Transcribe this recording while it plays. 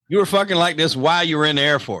You were fucking like this while you were in the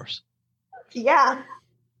Air Force. Yeah.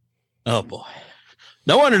 Oh boy.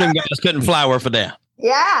 No wonder them guys couldn't fly worth a damn.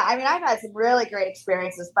 Yeah. I mean, I've had some really great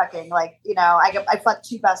experiences fucking. Like, I fucked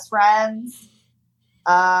 2 best friends.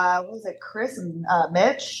 What was it? Chris and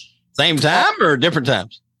Mitch. Same time or different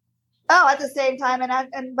times? Oh, at the same time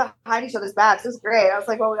and behind each other's backs. It was great. I was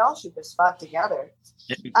like, well, we all should just fuck together.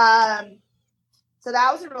 So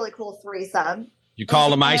that was a really cool threesome. You call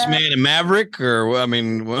them Iceman and Maverick, or I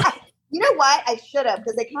mean, what? You know what? I should have,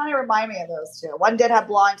 because they kind of remind me of those two. One did have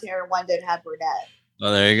blonde hair, and one did have brunette.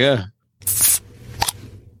 Oh, there you go.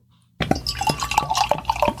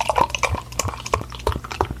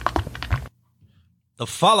 The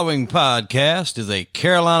following podcast is a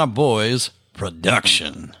Carolina Boys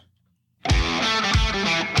production.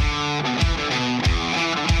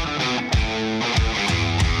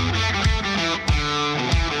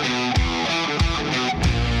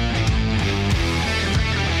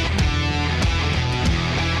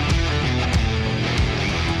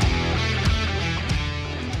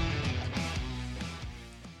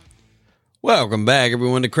 Welcome back,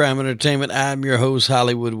 everyone, to Crime Entertainment. I'm your host,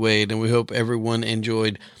 Hollywood Wade, and we hope everyone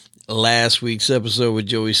enjoyed last week's episode with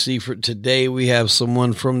Joey Seifert. Today, we have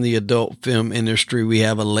someone from the adult film industry. We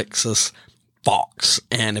have Alexis Fawx,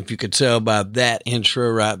 and if you could tell by that intro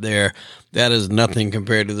right there, that is nothing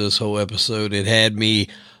compared to this whole episode. It had me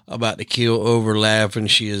about to keel over laughing.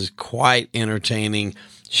 She is quite entertaining.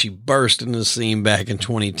 She burst into the scene back in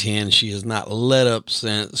 2010. She has not let up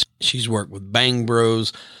since. She's worked with Bang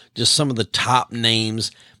Bros, just some of the top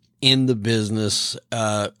names in the business,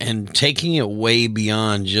 and taking it way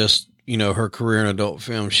beyond just, her career in adult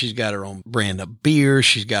film. She's got her own brand of beer.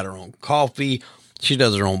 She's got her own coffee. She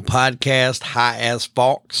does her own podcast, High As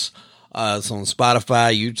Fawx. It's on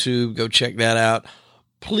Spotify, YouTube. Go check that out.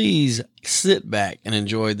 Please sit back and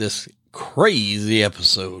enjoy this crazy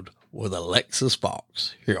episode with Alexis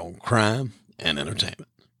Fawx here on Crime and Entertainment.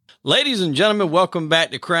 Ladies and gentlemen, welcome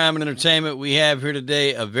back to Crime and Entertainment. We have here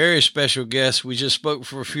today a very special guest. We just spoke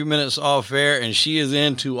for a few minutes off air, and she is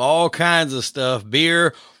into all kinds of stuff,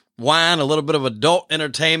 beer, wine, a little bit of adult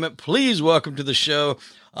entertainment. Please welcome to the show,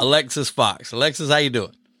 Alexis Fawx. Alexis, how you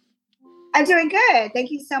doing? I'm doing good.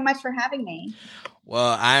 Thank you so much for having me.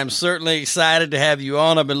 Well, I am certainly excited to have you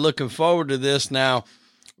on. I've been looking forward to this. Now,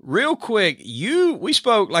 real quick, we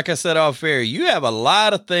spoke, like I said, off air. You have a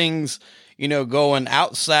lot of things going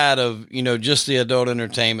outside of, just the adult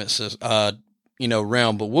entertainment,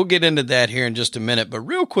 realm, but we'll get into that here in just a minute. But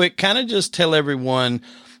real quick, kind of just tell everyone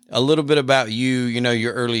a little bit about you,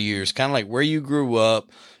 your early years, kind of like where you grew up,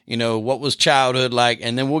 what was childhood like,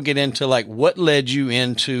 and then we'll get into like what led you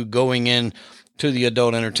into going into the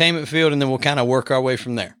adult entertainment field, and then we'll kind of work our way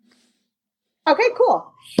from there. Okay,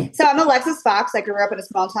 cool. So I'm Alexis Fawx. I grew up in a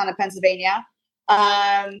small town in Pennsylvania.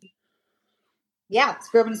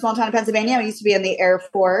 Grew up in a small town in Pennsylvania. I used to be in the Air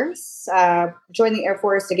Force. Joined the Air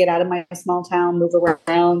Force to get out of my small town, move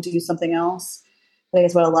around, do something else. I think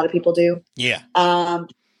that's what a lot of people do. Yeah.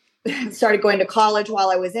 Started going to college while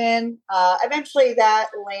I was in. Eventually, that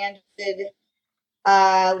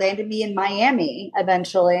landed me in Miami.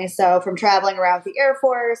 Eventually, so from traveling around the Air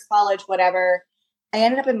Force, college, whatever, I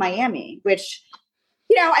ended up in Miami, which.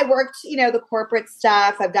 I worked, the corporate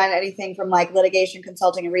stuff. I've done anything from like litigation,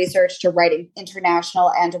 consulting, and research to writing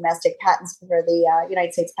international and domestic patents for the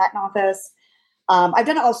United States Patent Office. I've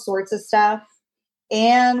done all sorts of stuff.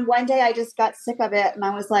 And one day I just got sick of it. And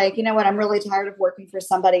I was like, you know what? I'm really tired of working for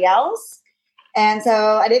somebody else. And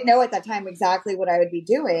so I didn't know at that time exactly what I would be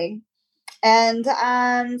doing. And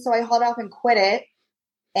so I hauled off and quit it.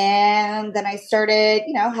 And then I started,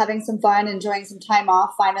 having some fun, enjoying some time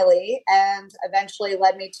off finally, and eventually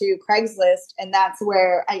led me to Craigslist. And that's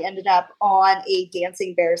where I ended up on a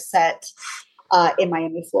Dancing Bear set in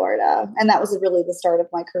Miami, Florida. And that was really the start of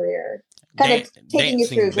my career. Kind of taking you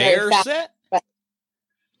through Bear very set? But,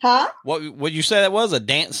 huh? What you say that was? A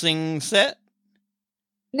dancing set?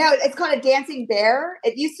 No, it's called a Dancing Bear.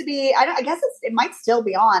 It used to be, I guess it might still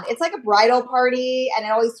be on. It's like a bridal party, and it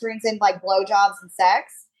always turns into like blowjobs and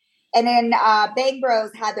sex. And then Bang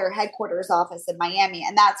Bros had their headquarters office in Miami,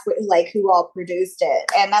 and that's who all produced it.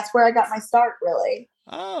 And that's where I got my start, really.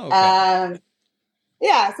 Oh, okay.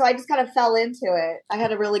 Yeah, so I just kind of fell into it. I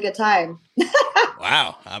had a really good time.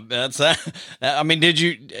 Wow. Is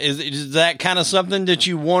that kind of something that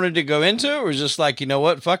you wanted to go into, or just like, you know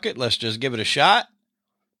what, fuck it, let's just give it a shot?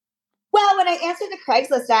 Well, when I answered the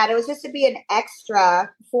Craigslist ad, it was just to be an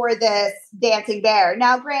extra for this Dancing Bear.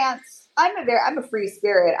 Now, Grant, I'm a free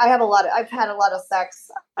spirit. I've had a lot of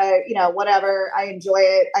sex. Whatever. I enjoy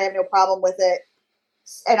it. I have no problem with it.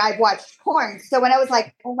 and I've watched porn. So when I was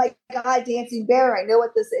like, oh my God, Dancing Bear, I know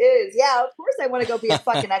what this is. Yeah, of course I want to go be a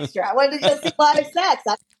fucking extra. I wanted to go see live sex.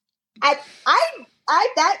 I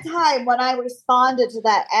that time when I responded to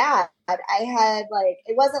that ad, I had like,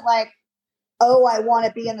 it wasn't like, oh, I want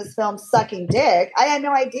to be in this film sucking dick. I had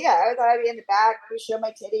no idea. I thought I'd be in the back, show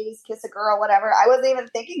my titties, kiss a girl, whatever. I wasn't even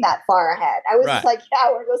thinking that far ahead. I was just like, yeah,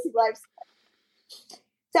 I want to go see live sex.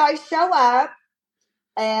 So I show up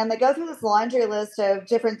and they go through this laundry list of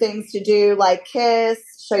different things to do, like kiss,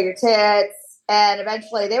 show your tits. And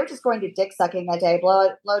eventually they were just going to dick sucking that day, blow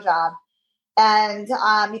job. And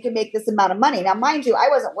you can make this amount of money. Now, mind you, I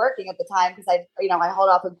wasn't working at the time because I held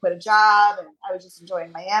off and quit a job and I was just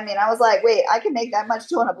enjoying Miami. And I was like, wait, I can make that much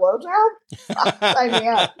doing a blowjob? Sign me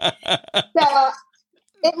up. So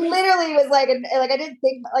it literally was like I didn't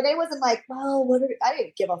think, like, I wasn't like, well, I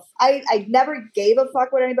didn't give a, I never gave a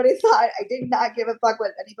fuck what anybody thought. I did not give a fuck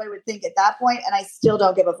what anybody would think at that point, and I still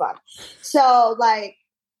don't give a fuck. So, like,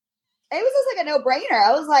 it was just like a no-brainer.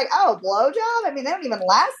 I was like, oh, blowjob? I mean, they don't even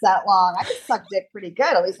last that long. I can suck dick pretty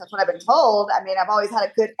good. At least that's what I've been told. I mean, I've always had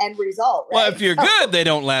a good end result. Right? Well, if you're good, they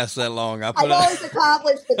don't last that long. I've always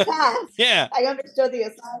accomplished the task. Yeah. I understood the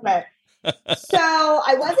assignment. So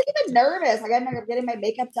I wasn't even nervous. I got getting my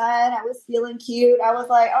makeup done. I was feeling cute. I was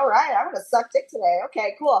like, all right, I'm going to suck dick today.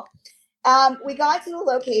 Okay, cool. We got to the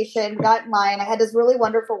location, got in line. I had this really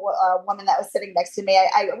wonderful woman that was sitting next to me.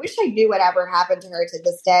 I wish I knew whatever happened to her to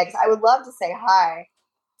this day, because I would love to say hi.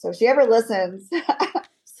 So if she ever listens,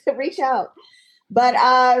 reach out. But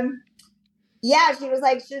yeah, she was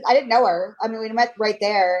like, I didn't know her. I mean, we met right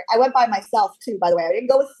there. I went by myself too, by the way. I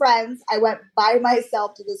didn't go with friends. I went by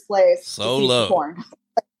myself to this place. Solo.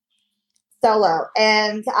 Solo.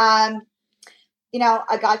 And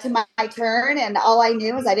I got to my turn, and all I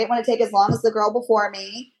knew is I didn't want to take as long as the girl before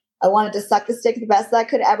me. I wanted to suck the stick the best that I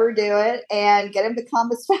could ever do it and get him to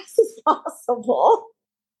come as fast as possible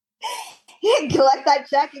and collect that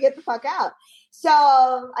check and get the fuck out. So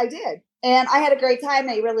I did. And I had a great time.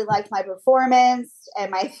 They really liked my performance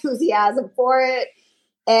and my enthusiasm for it.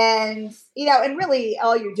 And, and really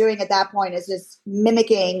all you're doing at that point is just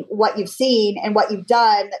mimicking what you've seen and what you've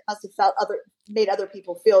done that must have made other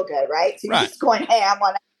people feel good, right? So you're just going ham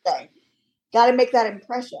on everything. Got to make that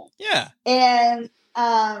impression. Yeah. And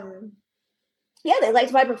they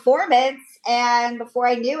liked my performance. And before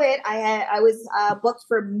I knew it, I was booked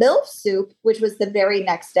for MILF Soup, which was the very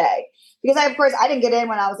next day. Because I didn't get in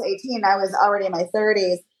when I was 18. I was already in my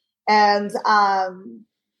 30s. And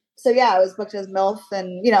so yeah, I was booked as MILF,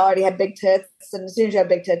 and already had big tits. And as soon as you have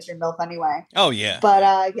big tits, you're MILF anyway. Oh yeah.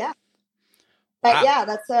 But yeah. But yeah,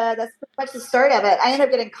 that's pretty much the start of it. I ended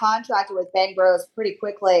up getting contracted with Bang Bros pretty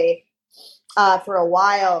quickly for a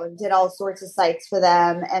while, and did all sorts of sites for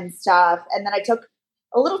them and stuff. And then I took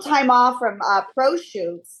a little time off from pro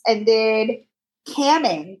shoots and did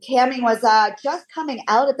camming. Camming was just coming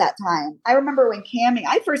out at that time. I remember when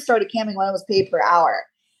I first started camming when it was paid per hour,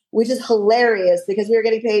 which is hilarious because we were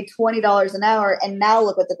getting paid $20 an hour, and now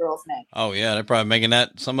look what the girls make. Oh yeah, they're probably making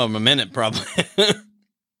that, some of them a minute probably.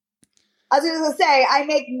 I was going to say, I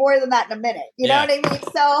make more than that in a minute. You know what I mean?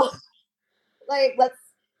 So, like,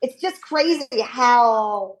 it's just crazy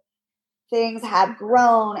how things have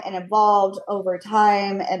grown and evolved over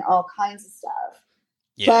time and all kinds of stuff.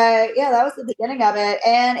 Yeah. But yeah, that was the beginning of it.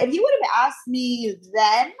 And if you would have asked me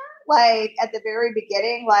then, like at the very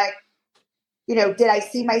beginning, like, did I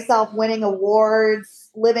see myself winning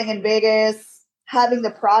awards, living in Vegas, having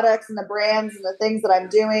the products and the brands and the things that I'm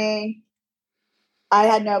doing? I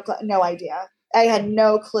had no idea. I had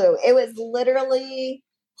no clue. It was literally,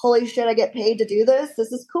 holy shit, I get paid to do this.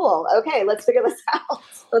 This is cool. Okay, let's figure this out.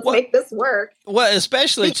 Let's make this work. Well,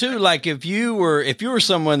 especially too, like if you were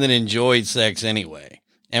someone that enjoyed sex anyway,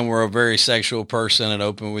 and were a very sexual person and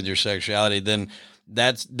open with your sexuality, then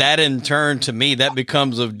that in turn, to me, that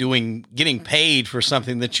becomes getting paid for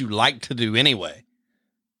something that you like to do anyway.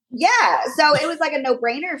 Yeah. So it was like a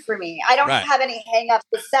no-brainer for me. I don't have any hang-ups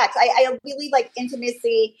with sex. I really like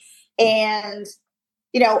intimacy and,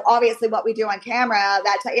 obviously what we do on camera,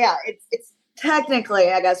 it's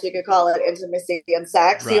technically, I guess you could call it intimacy and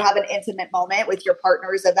sex. Right. You have an intimate moment with your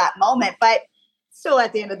partners at that moment, but still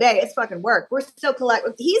at the end of the day, it's fucking work. We're still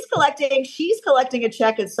he's collecting, she's collecting a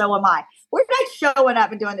check, and so am I. We're not showing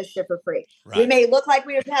up and doing this shit for free. Right. We may look like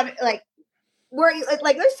we have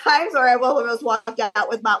there's times where I will almost walk out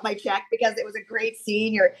with my check because it was a great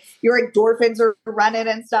scene. Your endorphins are running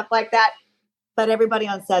and stuff like that. But everybody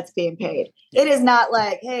on set's being paid. It is not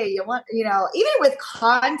like, hey, you want, even with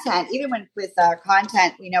content,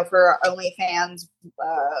 for OnlyFans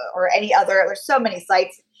or any other, there's so many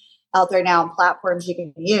sites out there now and platforms you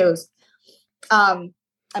can use.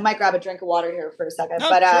 I might grab a drink of water here for a second, No,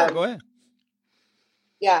 but sure, go ahead.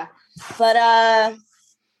 yeah, but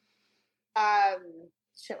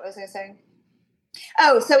shit, what was I saying?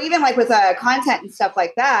 Oh, so even like with content and stuff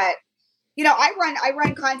like that, you know, I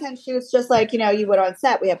run content shoots just like, you know, you would on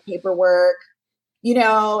set. We have paperwork, you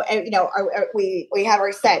know, and, you know, we have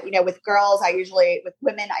our set, you know, with with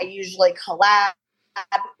women, I usually collab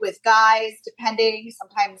with guys, depending.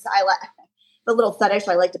 Sometimes I like the little fetish.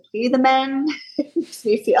 I like to pay the men. It makes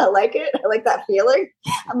me feel, I like it. I like that feeling.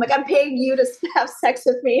 I'm like, I'm paying you to have sex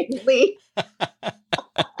with me and leave.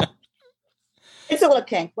 It's a little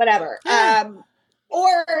kink, whatever.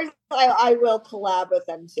 Or I will collab with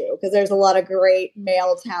them too, because there's a lot of great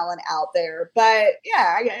male talent out there. But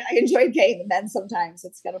yeah, I enjoy paying the men sometimes.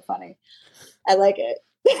 It's kind of funny. I like it.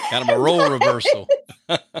 Kind of a role reversal.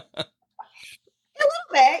 A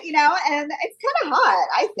little bit, you know, and it's kind of hot,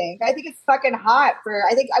 I think. I think it's fucking hot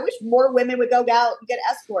I wish more women would go out and get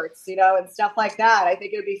escorts, you know, and stuff like that. I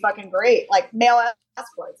think it would be fucking great. Like male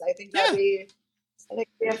escorts. I think it'd be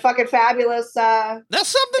a fucking fabulous. That's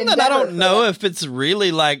something that I don't know if it's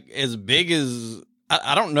really like as big as,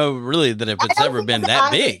 I don't know really that if it's ever been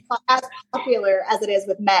that big. As popular as it is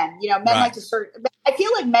with men. You know, men like to I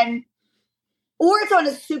feel like men, or it's on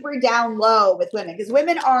a super down low with women, because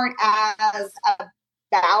women aren't as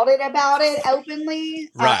about it openly,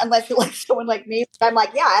 unless you're like someone like me. I'm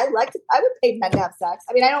like, yeah, I would pay men to have sex.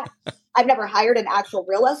 I mean, I've never hired an actual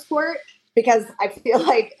real escort because I feel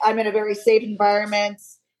like I'm in a very safe environment,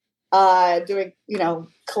 doing, you know,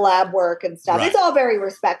 collab work and stuff. It's all very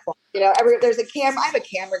respectful. You know, there's a camera. I'm a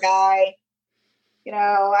camera guy. You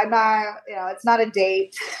know, I'm not, you know, it's not a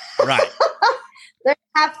date. Right. Let's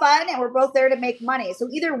have fun, and we're both there to make money. So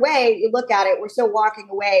either way you look at it, we're still walking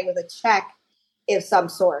away with a check of some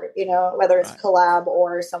sort, you know, whether it's collab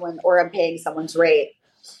or I'm paying someone's rate.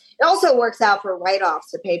 It also works out for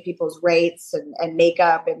write-offs to pay people's rates and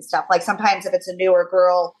makeup and stuff. Like sometimes if it's a newer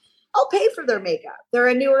girl, I'll pay for their makeup. They're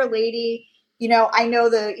a newer lady, you know, I know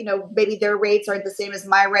you know, maybe their rates aren't the same as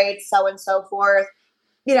my rates, so and so forth.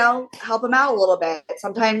 You know, help them out a little bit.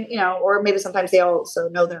 Sometimes, you know, or maybe sometimes they also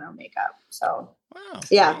know their own makeup. So, wow,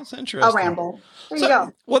 yeah, that's interesting. I'll ramble. There you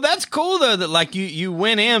go. Well, that's cool though. That like you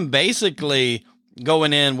went in basically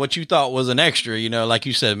going in what you thought was an extra. You know, like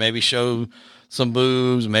you said, maybe show some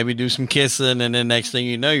boobs, maybe do some kissing, and then next thing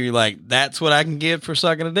you know, you're like, that's what I can get for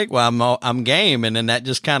sucking a dick. Well, I'm game, and then that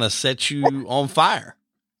just kind of sets you on fire.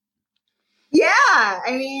 Yeah,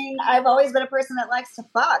 I mean, I've always been a person that likes to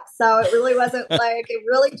fuck, so it really wasn't like, it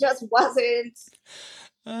really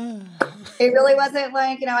wasn't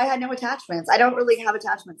like, you know, I had no attachments. I don't really have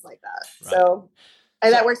attachments like that. So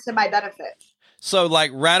that works to my benefit. So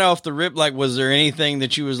like right off the rip, like, was there anything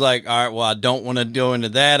that you was like, all right, well, I don't want to go into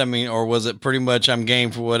that. I mean, or was it pretty much I'm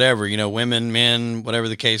game for whatever, you know, women, men, whatever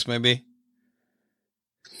the case may be?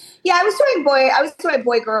 Yeah, I was doing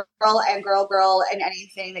boy, girl, and girl, and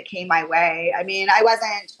anything that came my way. I mean, I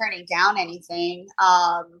wasn't turning down anything.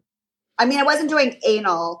 I mean, I wasn't doing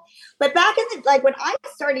anal, but back in when I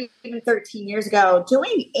started even 13 years ago,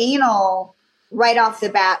 doing anal right off the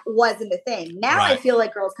bat wasn't a thing. Now I feel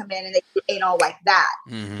like girls come in and they do anal like that,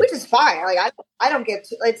 which is fine. Like I don't get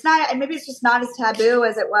to, it's not, and maybe it's just not as taboo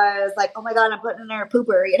as it was. Like, oh my God, I'm putting in there a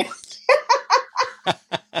pooper, you know.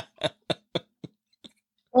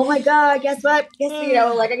 Oh my God, guess what? You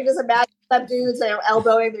know, like I can just imagine some dudes, you know,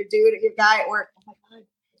 elbowing their dude at your guy at work. Oh my God,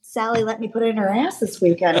 Sally let me put in her ass this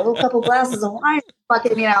weekend. A little couple glasses of wine.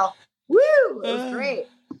 Fucking, you know, woo, it was great.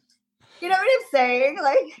 You know what I'm saying?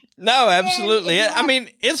 Like, no, absolutely. I mean,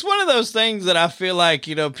 it's one of those things that I feel like,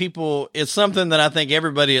 you know, people, it's something that I think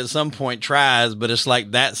everybody at some point tries, but it's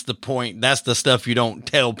like, that's the point. That's the stuff you don't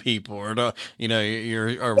tell people, or, you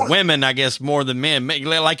know, women, I guess, more than men.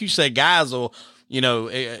 Like you say, guys will, you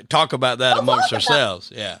know, talk about that amongst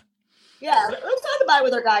ourselves. Yeah. Yeah. Let's talk about it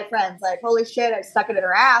with our guy friends. Like, holy shit, I stuck it in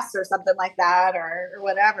her ass or something like that, or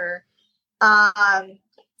whatever.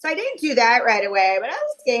 So I didn't do that right away, but I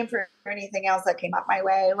was game for anything else that came up my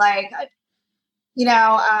way. Like, you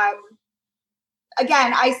know,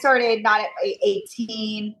 again, I started not at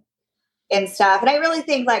 18 and stuff. And I really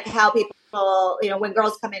think like how people, you know, when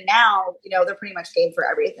girls come in now, you know, they're pretty much game for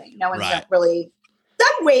everything. No one's really,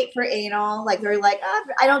 some wait for anal. Like they're like, oh,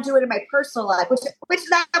 I don't do it in my personal life, which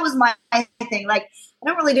that was my thing. Like, I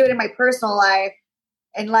don't really do it in my personal life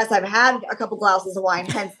unless I've had a couple glasses of wine.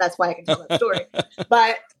 Hence, that's why I can tell that story.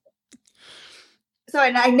 But so,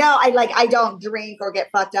 and I know I don't drink or get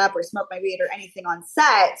fucked up or smoke my weed or anything on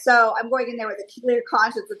set. So I'm going in there with a clear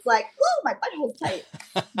conscience. It's like, oh, my butthole's tight.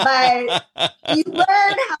 But you learn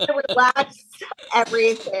how to relax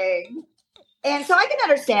everything. And so I can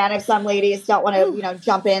understand if some ladies don't want to,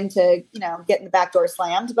 jump into, getting the back door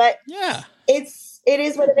slammed, but yeah, it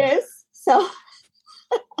is what it is. So.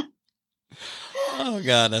 Oh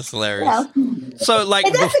God, that's hilarious. So like,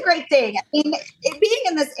 and that's a great thing. I mean, being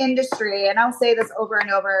in this industry, and I'll say this over and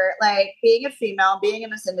over, like being a female, being in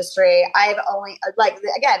this industry, I've only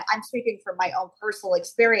again, I'm speaking from my own personal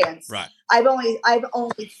experience. Right. I've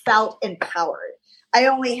only felt empowered. I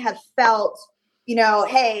only have felt,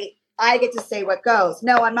 hey, I get to say what goes.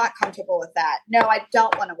 No, I'm not comfortable with that. No, I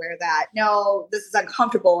don't want to wear that. No, this is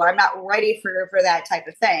uncomfortable, or I'm not ready for that type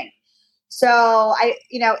of thing. So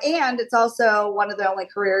and it's also one of the only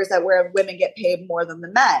careers where women get paid more than the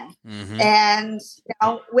men. Mm-hmm. And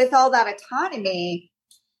with all that autonomy,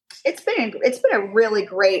 it's been a really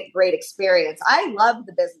great experience. I love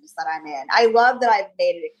the business that I'm in. I love that I've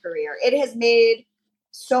made it a career. It has made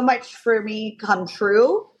so much for me come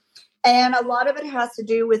true. And a lot of it has to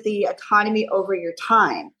do with the autonomy over your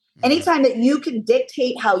time. Mm-hmm. Anytime that you can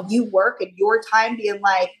dictate how you work and your time, being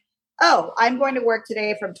like, oh, I'm going to work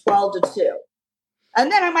today from 12 to 2.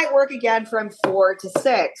 And then I might work again from 4 to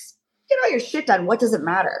 6. Get all your shit done. What does it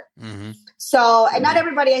matter? Mm-hmm. So, and not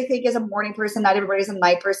everybody, I think, is a morning person. Not everybody's a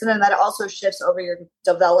night person. And that also shifts over your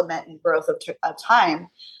development and growth of time.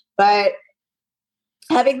 But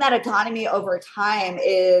having that autonomy over time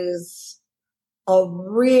is a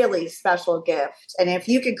really special gift. And if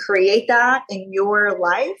you can create that in your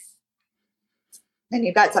life, then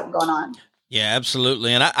you've got something going on. Yeah,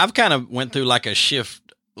 absolutely. And I've kind of went through like a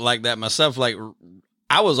shift like that myself. Like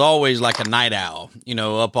I was always like a night owl,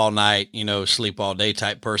 up all night, sleep all day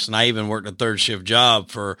type person. I even worked a third shift job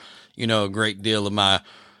for, a great deal of my,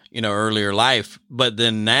 earlier life. But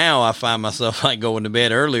then now I find myself like going to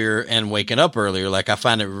bed earlier and waking up earlier. Like I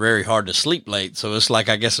find it very hard to sleep late. So it's like,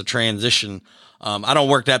 I guess, a transition. I don't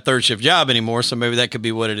work that third shift job anymore. So maybe that could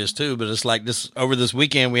be what it is too. But it's like over this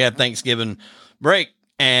weekend, we had Thanksgiving break.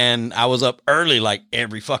 And I was up early, like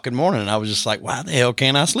every fucking morning. And I was just like, why the hell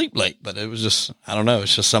can't I sleep late? But it was just, I don't know.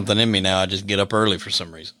 It's just something in me now. I just get up early for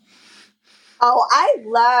some reason. Oh, I'm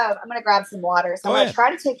going to grab some water. So I'm going to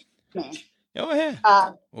try to take me. Go ahead.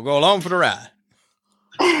 We'll go along for the ride.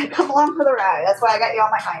 Come along for the ride. That's why I got you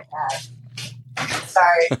on my iPad.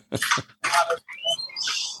 Sorry.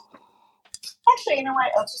 Actually, you know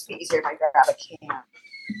what? It'll just be easier if I grab a can.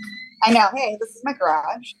 I know. Hey, this is my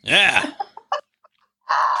garage. Yeah.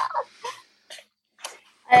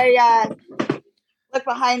 I look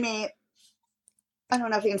behind me. I don't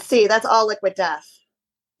know if you can see. That's all Liquid Death.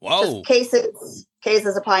 Whoa! Just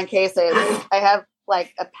cases upon cases. I have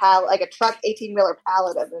like a pallet, like a truck, 18-wheeler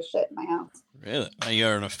pallet of this shit in my house. Really? Are you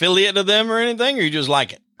an affiliate of them or anything, or you just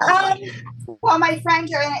like it? Well, my friend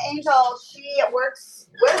Joanna Angel, she works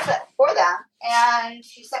for them, and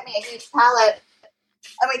she sent me a huge pallet,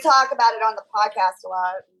 and we talk about it on the podcast a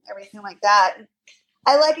lot, and everything like that.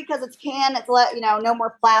 I like it because it's canned. It's no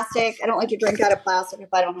more plastic. I don't like to drink out of plastic if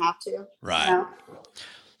I don't have to. Right.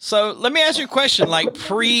 So let me ask you a question. Like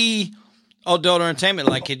pre-adult entertainment,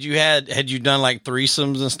 like had you done like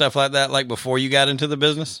threesomes and stuff like that, like before you got into the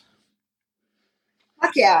business?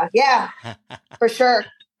 Fuck yeah, for sure.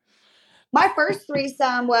 My first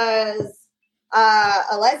threesome was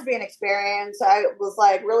a lesbian experience. I was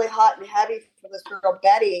like really hot and heavy for this girl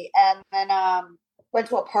Betty, and then went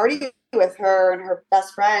to a party with her and her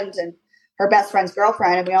best friend and her best friend's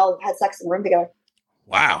girlfriend, and we all had sex in the room together.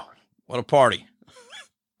 Wow, what a party!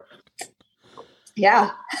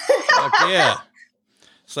 Yeah. Fuck yeah.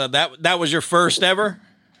 So that was your first ever?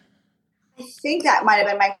 I think that might have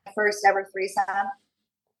been my first ever threesome.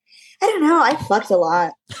 I don't know. I fucked a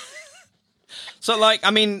lot. So, like, I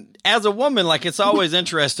mean, as a woman, like, it's always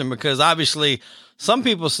interesting because obviously some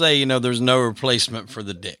people say, there's no replacement for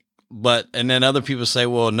the dick. And then other people say,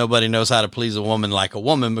 well, nobody knows how to please a woman like a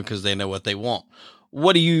woman because they know what they want.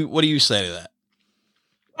 What do you say to that?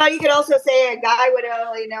 Well, you could also say a guy would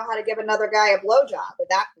only know how to give another guy a blowjob at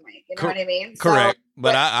that point. You know what I mean? Correct. So,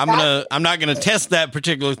 but I'm not gonna test that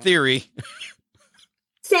particular theory.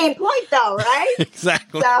 Same point, though, right?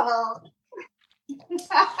 Exactly. So,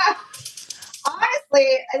 honestly,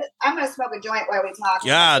 I'm gonna smoke a joint while we talk.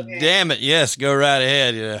 God damn it! Yes, go right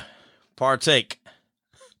ahead. Yeah, partake.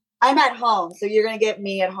 I'm at home, so you're gonna get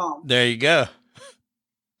me at home. There you go.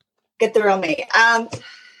 Get the real me.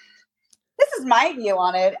 This is my view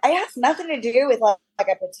on it. It has nothing to do with like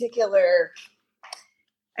a particular.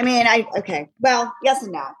 I mean, well, yes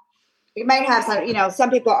and no. You might have some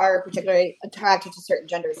people are particularly attracted to certain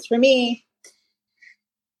genders. For me,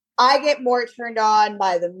 I get more turned on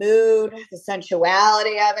by the mood, the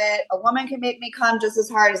sensuality of it. A woman can make me come just as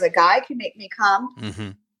hard as a guy can make me come.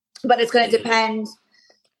 Mm-hmm. But it's going to depend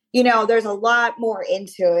there's a lot more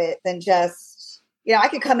into it than just, I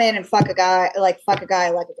could come in and fuck a guy like a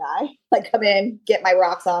guy, like come in, get my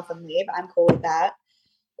rocks off and leave. I'm cool with that.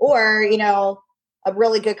 Or, a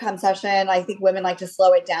really good cum session. I think women like to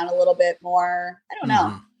slow it down a little bit more. I don't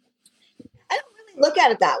know. I don't really look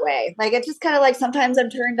at it that way. Like, it's just kind of like sometimes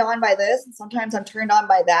I'm turned on by this and sometimes I'm turned on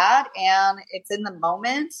by that. And it's in the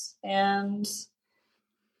moment. And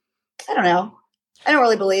I don't know. I don't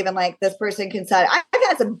really believe in like this person can set. I've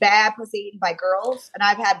had some bad pussy eaten by girls and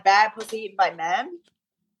I've had bad pussy eaten by men.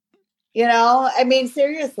 I mean,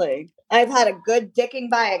 seriously, I've had a good dicking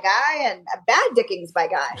by a guy and a bad dickings by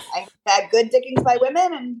guys. I've had good dickings by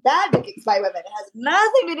women and bad dickings by women. It has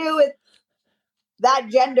nothing to do with that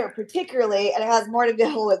gender particularly, and it has more to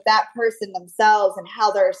do with that person themselves and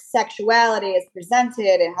how their sexuality is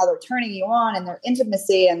presented and how they're turning you on and their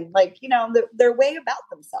intimacy and like, their way about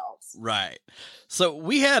themselves. Right. So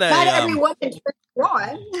we had not every woman turns you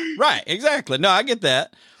on. Right. Exactly. No, I get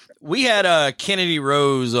that. We had Kennedy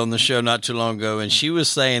Rose on the show not too long ago, and she was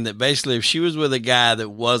saying that basically if she was with a guy that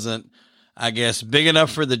wasn't, I guess, big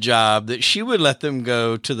enough for the job, that she would let them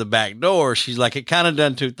go to the back door. She's like, it kind of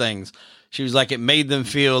done two things. She was like, it made them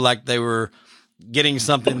feel like they were getting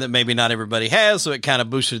something that maybe not everybody has, so it kind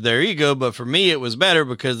of boosted their ego. But for me, it was better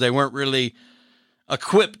because they weren't really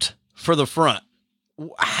equipped for the front.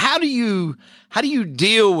 How do you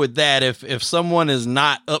deal with that if someone is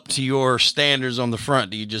not up to your standards on the front?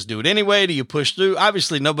 Do you just do it anyway? Do you push through?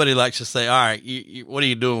 Obviously, nobody likes to say, all right, what are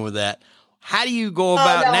you doing with that? How do you go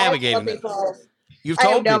about navigating that? You've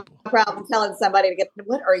told people. I have no problem telling somebody to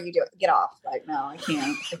what are you doing? Get off. Like, no, I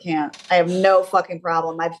can't. I have no fucking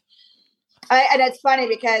problem. And it's funny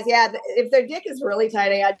because, if their dick is really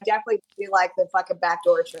tiny, I definitely do like the fucking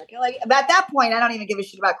backdoor trick. Like, at that point, I don't even give a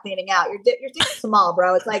shit about cleaning out. Your dick's small,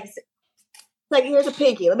 bro. It's like here's a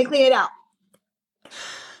pinky. Let me clean it out.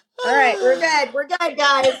 All right, we're good. We're good,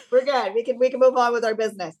 guys. We're good. We can move on with our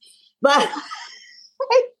business. But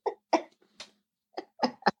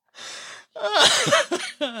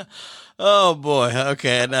oh boy.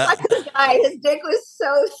 Okay. The guy, his dick was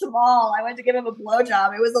so small. I went to give him a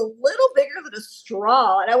blowjob. It was a little bigger than a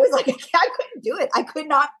straw. And I was like, I couldn't do it. I could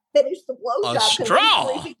not finish the blowjob. A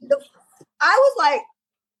straw? I was like,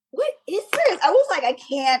 what is this? I was like, I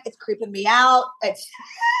can't. It's creeping me out. I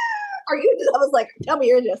was like, tell me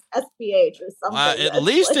you're just SPH or something. At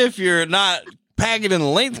least if you're not packing in the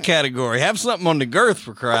length category, have something on the girth,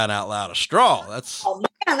 for crying out loud. A straw. That's man.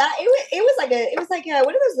 It was like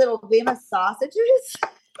what are those little Venus sausages? It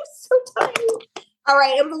was so tiny. All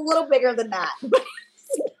right, it was a little bigger than that.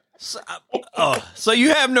 So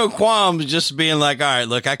you have no qualms just being like, all right,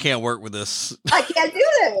 look, I can't work with this. I can't do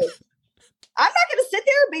this. I'm not going to sit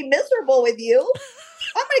there and be miserable with you.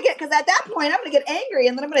 I'm going to because at that point, I'm going to get angry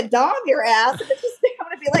and then I'm going to dom your ass. And I'm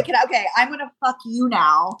going to be like, okay, I'm going to fuck you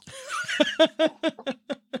now.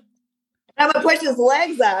 I'm going to push his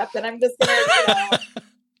legs up and I'm just going to,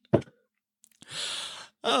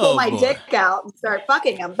 pull my dick out and start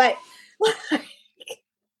fucking him. But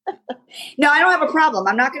no, I don't have a problem.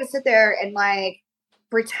 I'm not going to sit there and like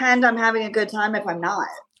pretend I'm having a good time if I'm not.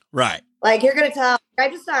 Right. Like you're going to tell, I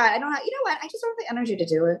just thought, I don't have, I just don't have the energy to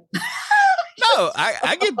do it. No,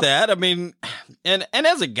 I get that. I mean, and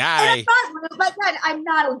as a guy, I'm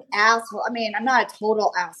not an asshole. I mean, I'm not a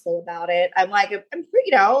total asshole about it. I'm like,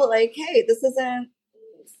 like, hey, this isn't,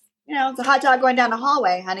 it's a hot dog going down the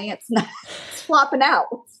hallway, honey. It's not it's flopping out.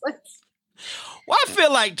 Well, I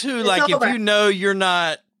feel like too, like over. If you're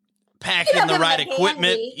not packing the right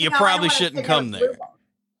equipment, you probably shouldn't come there.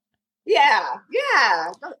 Yeah.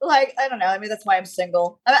 Like, I don't know. I mean, that's why I'm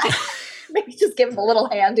single. Maybe just give him a little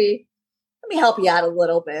handy. Let me help you out a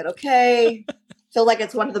little bit, okay? Feel like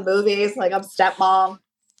it's one of the movies, like I'm stepmom.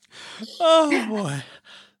 Oh boy!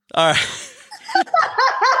 All right.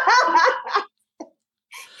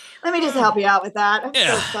 Let me just help you out with that. I'm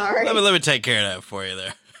so sorry. Let me take care of that for you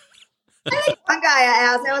there. I think one guy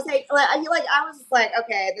I asked, I was like,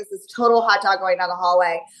 okay, this is total hot dog going down the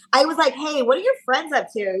hallway. I was like, hey, what are your friends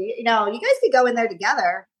up to? You guys could go in there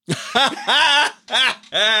together.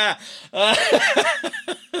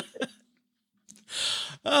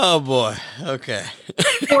 Oh boy. Okay.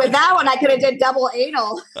 With that one, I could have did double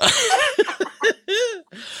anal.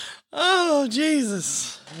 Oh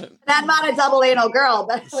Jesus. I'm not a double anal girl,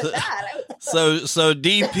 but with that. So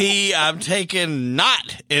DP, I'm taking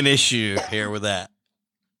not an issue here with that.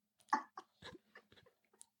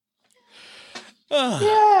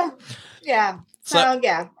 Yeah. So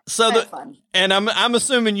fun. And I'm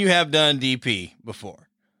assuming you have done DP before.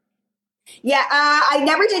 Yeah, I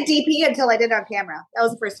never did DP until I did it on camera. That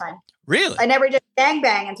was the first time. Really? I never did Bang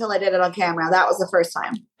Bang until I did it on camera. That was the first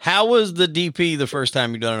time. How was the DP the first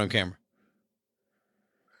time you done it on camera?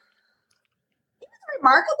 It was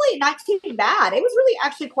remarkably not too bad. It was really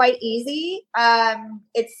actually quite easy.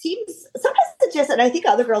 It seems sometimes it just, and I think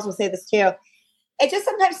other girls will say this too, it just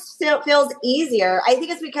sometimes still feels easier. I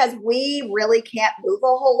think it's because we really can't move a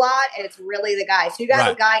whole lot, and it's really the guy. So you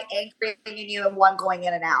got a guy anchoring in you and one going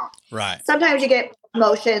in and out. Right. Sometimes you get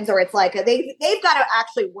motions, or it's like they've got to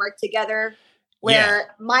actually work together.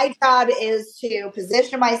 Where my job is to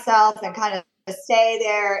position myself and kind of stay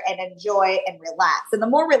there and enjoy and relax. And the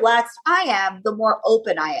more relaxed I am, the more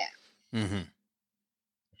open I am.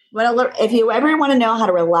 Mm-hmm. If you ever want to know how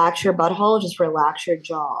to relax your butthole, just relax your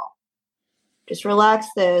jaw. Just relax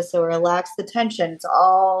this or relax the tension. It's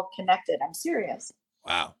all connected. I'm serious.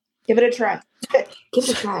 Wow. Give it a try. Give it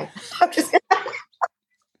a try. I'm just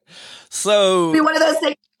so be one of those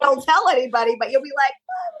things you don't tell anybody, but you'll be like,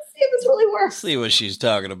 oh, let's see if this really works. See what she's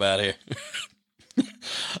talking about here.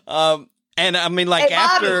 And I mean, like, hey,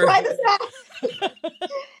 after Bobby, try this out.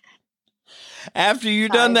 After you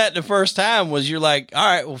done that the first time, was you like, all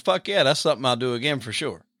right, well, fuck yeah, that's something I'll do again for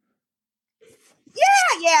sure.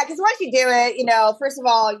 Yeah, because once you do it, you know, first of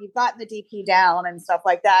all, you've gotten the DP down and stuff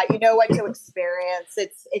like that. You know what to experience.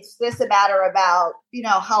 It's just a matter about, you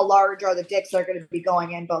know, how large are the dicks that are going to be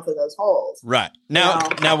going in both of those holes. Right.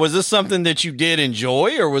 Now, was this something that you did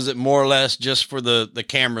enjoy, or was it more or less just for the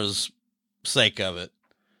camera's sake of it?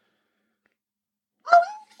 Oh,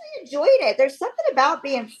 I actually enjoyed it. There's something about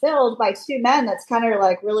being filled by two men that's kind of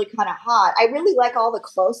like really kind of hot. I really like all the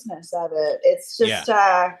closeness of it. It's just,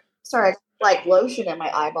 sorry, like lotion in my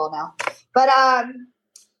eyeball now. But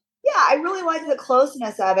yeah, I really like the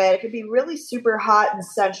closeness of it. It could be really super hot and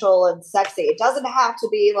sensual and sexy. It doesn't have to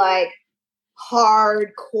be like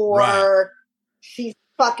hardcore. Right. She's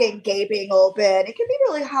fucking gaping open. It can be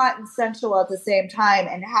really hot and sensual at the same time,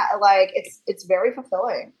 and like it's very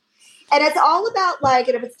fulfilling. And it's all about like,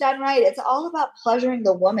 and if it's done right, it's all about pleasuring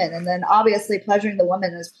the woman, and then obviously pleasuring the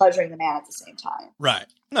woman is pleasuring the man at the same time. Right.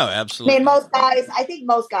 No, absolutely. I mean, I think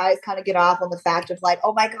most guys kind of get off on the fact of like,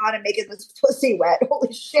 oh my God, I'm making this pussy wet.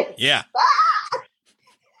 Holy shit. Yeah.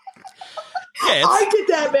 Yeah, I did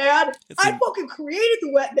that, man. I fucking created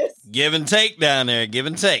the wetness. Give and take down there. Give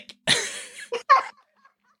and take.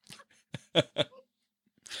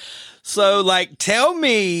 So, like, tell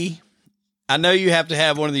me, I know you have to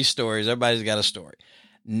have one of these stories. Everybody's got a story.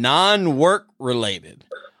 Non-work related.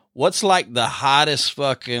 What's like the hottest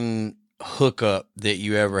fucking hookup that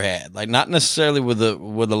you ever had? Like, not necessarily with a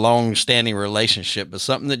long standing relationship, but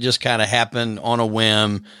something that just kind of happened on a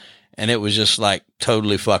whim, and it was just like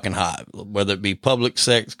totally fucking hot, whether it be public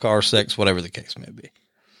sex, car sex, whatever the case may be.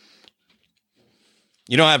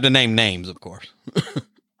 You don't have to name names, of course.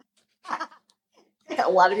 A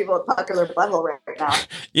lot of people are pucking their butthole right now.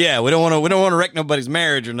 Yeah, we don't want to wreck nobody's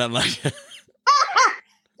marriage or nothing like that.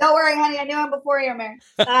 Don't worry, honey. I knew him before you were married.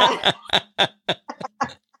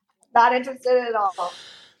 Not interested at all.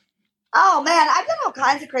 Oh man, I've done all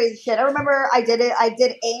kinds of crazy shit. I remember I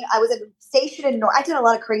was stationed in I did a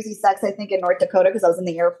lot of crazy sex, I think, in North Dakota because I was in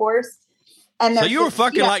the Air Force. And so you were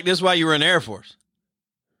fucking like this while you were in the Air Force?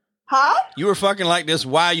 Huh? You were fucking like this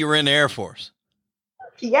while you were in the Air Force?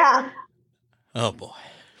 Yeah. Oh boy.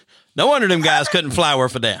 No wonder them guys couldn't fly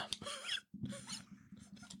worth a damn.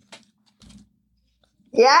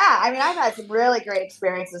 Yeah, I mean, I've had some really great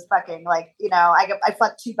experiences fucking, like, you know, I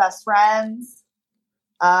fucked two best friends.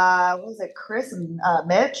 What was it, Chris and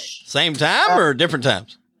Mitch? Same time or different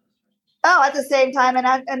times? Oh, at the same time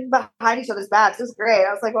and behind each other's backs. It was great.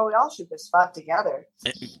 I was like, well, we all should just fuck together.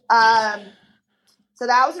 So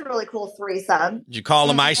that was a really cool threesome. Did you call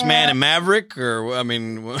them Iceman and Maverick, or, I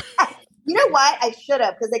mean... You know what? I should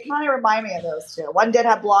have, because they kind of remind me of those two. One did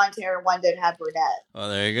have blonde hair, and one did have brunette. Oh,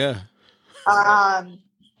 there you go.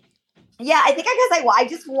 Yeah, I think I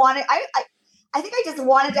just wanted. I think I just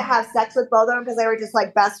wanted to have sex with both of them because they were just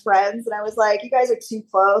like best friends, and I was like, "You guys are too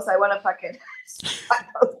close. I want to fucking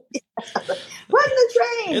run the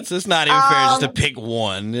train." It's not even fair just to pick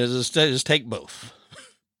one. Just take both.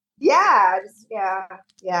 Yeah.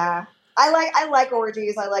 I like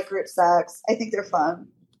orgies. I like group sex. I think they're fun.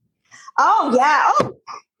 Oh yeah. Oh,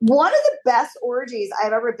 one of the best orgies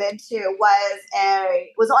I've ever been to was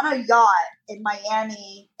on a yacht in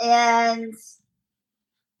Miami, and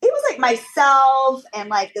it was like myself and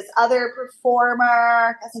like this other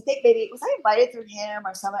performer. Because I think maybe was I invited through him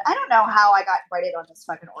or something. I don't know how I got invited on this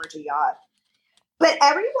fucking orgy yacht, but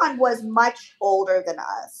everyone was much older than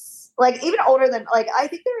us. Like even older than, like, I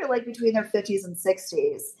think they were like between their 50s and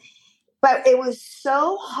 60s. But it was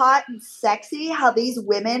so hot and sexy how these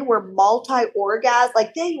women were multi-orgasm.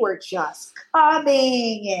 Like, they were just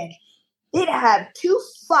coming and didn't have two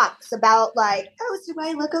fucks about like, oh, do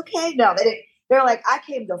I look okay? No, they didn't. They're like, I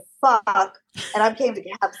came to fuck and I came to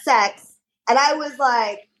have sex. And I was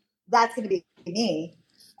like, that's going to be me.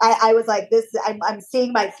 I was like, I'm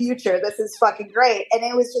seeing my future. This is fucking great. And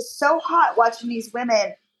it was just so hot watching these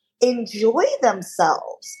women enjoy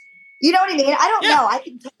themselves. You know what I mean? I don't know.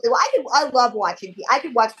 I love watching people. I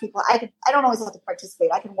could watch people. I don't always have to participate.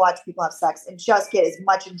 I can watch people have sex and just get as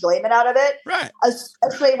much enjoyment out of it. Right.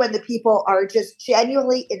 Especially when the people are just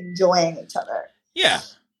genuinely enjoying each other. Yeah.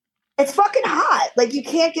 It's fucking hot. Like, you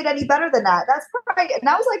can't get any better than that. That's right. And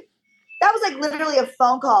that was like literally a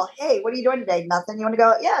phone call. Hey, what are you doing today? Nothing. You want to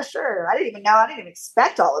go? Yeah, sure. I didn't even know. I didn't even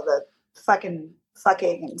expect all of the fucking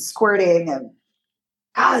and squirting. And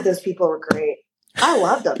God, those people were great. I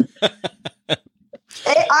loved them. I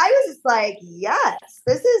was just like, yes,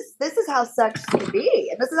 this is how sex can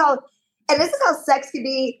be. And this is how sex can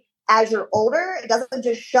be as you're older. It doesn't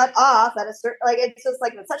just shut off at a certain, like, it's just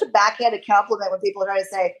like, it's such a backhanded compliment when people are trying to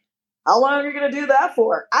say, how long are you going to do that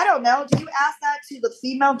for? I don't know. Do you ask that to the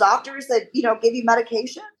female doctors that, you know, give you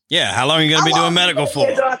medication? Yeah. How long are you going to be doing medical for?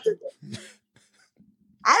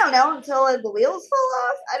 I don't know, until the wheels fall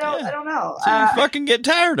off. I don't know. So you fucking get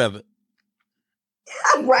tired of it.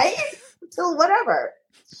 Yeah, right? Until whatever.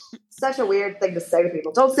 Such a weird thing to say to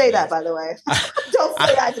people. Don't say that, by the way. Don't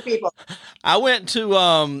say that to people. I went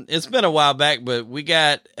to, it's been a while back, but we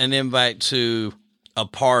got an invite to a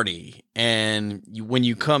party. And when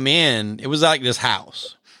you come in, it was like this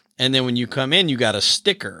house. And then when you come in, you got a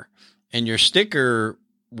sticker. And your sticker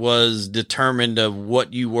was determined of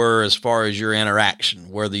what you were as far as your interaction,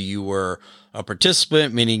 whether you were a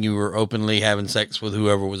participant, meaning you were openly having sex with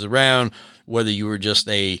whoever was around, whether you were just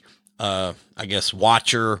a, I guess,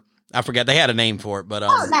 watcher. I forgot, they had a name for it, but,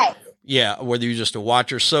 nice. Yeah, whether you're just a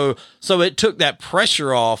watcher. So it took that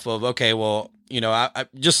pressure off of, okay, well, you know, I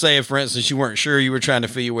just say if, for instance, you weren't sure, you were trying to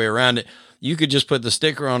feel your way around it, you could just put the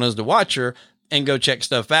sticker on as the watcher and go check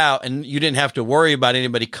stuff out. And you didn't have to worry about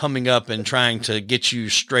anybody coming up and trying to get you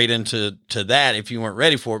straight into that if you weren't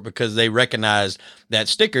ready for it, because they recognized that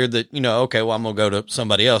sticker that, you know, okay, well, I'm going to go to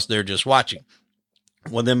somebody else. They're just watching.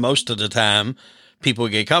 Well, then most of the time people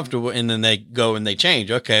get comfortable and then they go and they change.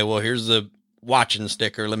 Okay, well, here's the watching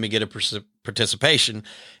sticker. Let me get a participation.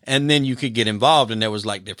 And then you could get involved. And there was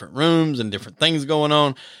like different rooms and different things going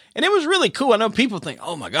on. And it was really cool. I know people think,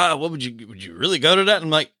 oh my God, would you really go to that? And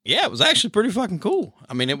I'm like, yeah, it was actually pretty fucking cool.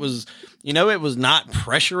 I mean, it was, you know, it was not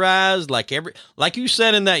pressurized like you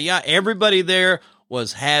said in that, yeah, everybody there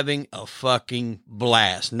was having a fucking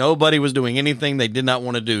blast. Nobody was doing anything they did not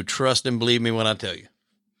want to do. Trust and believe me when I tell you.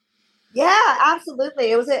 Yeah,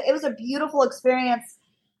 absolutely. It was a beautiful experience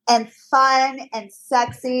and fun and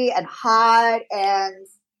sexy and hot and,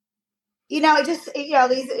 you know,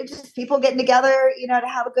 it's just people getting together, you know, to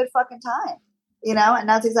have a good fucking time, you know, and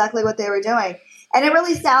that's exactly what they were doing. And it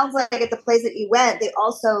really sounds like at the place that you went, they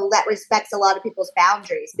also respects a lot of people's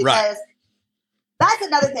boundaries, because that's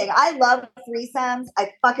another thing. I love threesomes.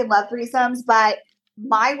 I fucking love threesomes, but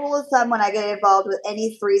my rule of thumb when I get involved with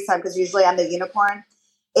any threesome, because usually I'm the unicorn,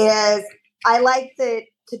 is I like to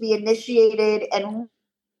be initiated and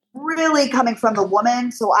really coming from the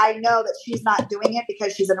woman, so I know that she's not doing it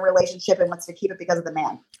because she's in a relationship and wants to keep it because of the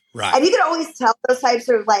man. Right. And you can always tell those types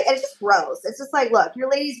of like, and it's just gross. It's just like, look, your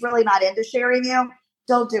lady's really not into sharing you.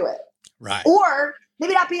 Don't do it. Right. Or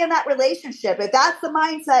maybe not be in that relationship. If that's the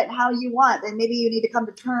mindset and how you want, then maybe you need to come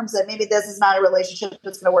to terms that maybe this is not a relationship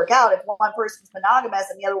that's going to work out. If one person's monogamous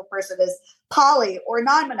and the other person is poly or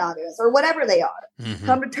non-monogamous or whatever they are,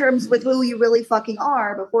 come to terms with who you really fucking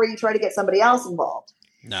are before you try to get somebody else involved.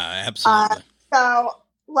 No, absolutely. So,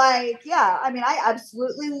 like, yeah, I mean, I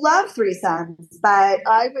absolutely love threesomes, but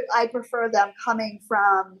I prefer them coming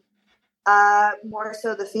from more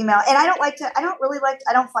so the female. And I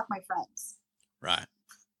don't fuck my friends. Right.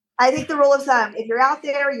 I think the rule of thumb, if you're out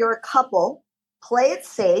there, you're a couple, play it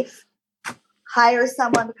safe, hire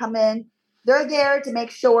someone to come in. They're there to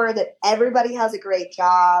make sure that everybody has a great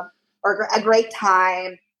job or a great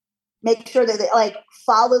time. Make sure that they like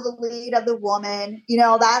follow the lead of the woman. You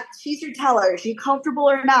know, that she's your teller. Is she comfortable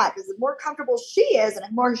or not? Because the more comfortable she is and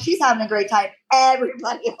the more she's having a great time,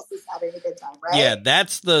 everybody else is having a good time, right? Yeah,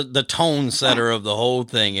 that's the tone setter of the whole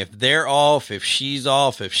thing. If they're off, if she's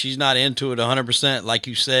not into it 100%, like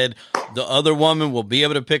you said, the other woman will be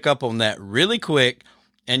able to pick up on that really quick.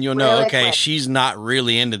 And you'll know, okay, quick. She's not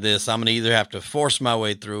really into this. I'm going to either have to force my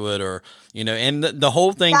way through it or, you know, and the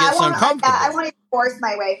whole thing gets uncomfortable. I want to force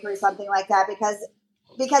my way through something like that because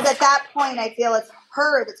at that point I feel it's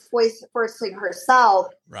her that's forcing herself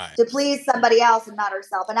right. to please somebody else and not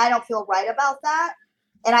herself. And I don't feel right about that.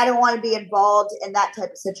 And I don't want to be involved in that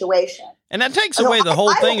type of situation. And that takes away the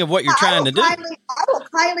whole thing of what you're trying to do. I will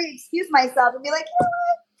kindly excuse myself and be like, you know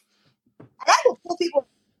what? And I will pull people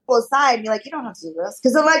aside and be like, you don't have to do this.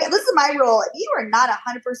 Because I'm like, this is my rule. If you are not 100%,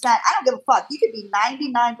 I don't give a fuck. You could be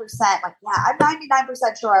 99%. Like, yeah, I'm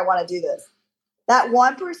 99% sure I want to do this. That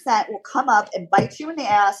 1% will come up and bite you in the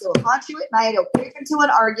ass. It will haunt you at night. It'll creep into an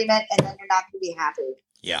argument, and then you're not going to be happy.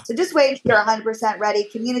 Yeah. So just wait until you're 100% ready.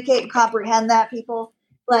 Communicate and comprehend that, people.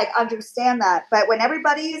 Like, understand that. But when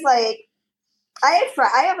everybody's like, I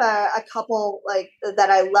have a couple like that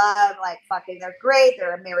I love, like fucking, they're great.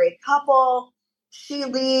 They're a married couple. She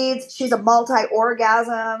leads. She's a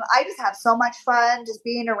multi-orgasm. I just have so much fun just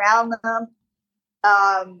being around them.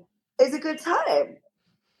 It's a good time.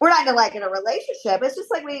 We're not like in a relationship. It's just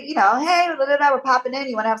like we, you know, hey, we're popping in.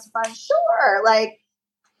 You want to have some fun? Sure. Like,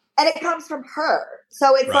 and it comes from her.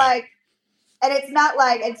 So it's like, and it's not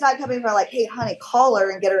coming from like, hey, honey, call her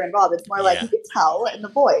and get her involved. It's more like you can tell in the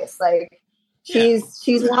voice. Like she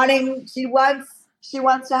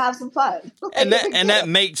wants to have some fun. and that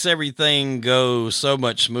makes everything go so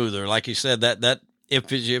much smoother. Like you said, that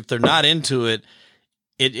if they're not into it,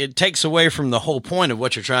 it takes away from the whole point of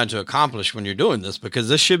what you're trying to accomplish when you're doing this, because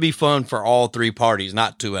this should be fun for all three parties,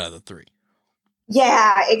 not 2 out of the 3.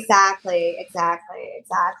 Yeah, exactly.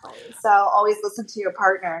 So always listen to your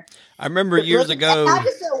partner. I remember years ago, not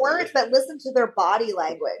just their words, but listen to their body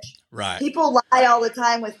language. Right. People lie all the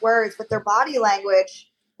time with words, but their body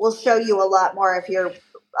language will show you a lot more if you're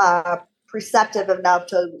perceptive enough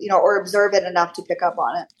to, you know, or observant enough to pick up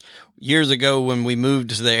on it. Years ago when we moved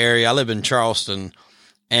to the area, I live in Charleston,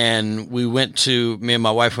 and me and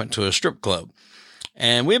my wife went to a strip club.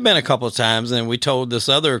 And we've been a couple of times, and we told this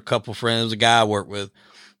other couple friends, a guy I work with,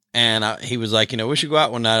 and he was like, you know, we should go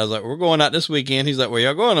out one night. I was like, we're going out this weekend. He's like, where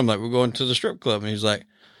y'all going? I'm like, we're going to the strip club. And he's like,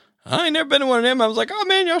 I ain't never been to one of them. I was like, oh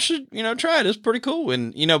man, y'all should, you know, try it. It's pretty cool.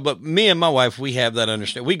 And, you know, but me and my wife, we have that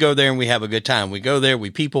understanding. We go there and we have a good time. We go there, we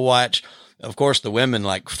people watch. Of course, the women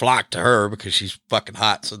like flock to her because she's fucking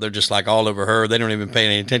hot. So they're just like all over her. They don't even pay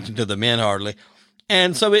any attention to the men hardly.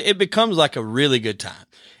 And so it becomes like a really good time.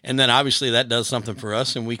 And then obviously that does something for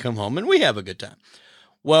us, and we come home and we have a good time.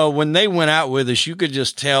 Well, when they went out with us, you could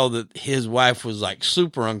just tell that his wife was like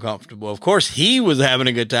super uncomfortable. Of course, he was having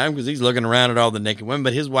a good time because he's looking around at all the naked women,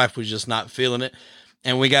 but his wife was just not feeling it.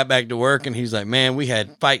 And we got back to work, and he's like, man, we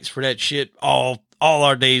had fights for that shit all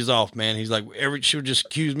our days off, man. He's like, she would just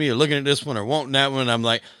accuse me of looking at this one or wanting that one. And I'm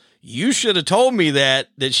like, you should have told me that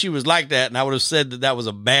she was like that, and I would have said that was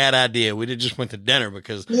a bad idea. We just went to dinner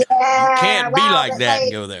because you can't be like that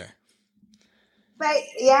and go there. But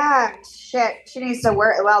yeah, shit, she needs to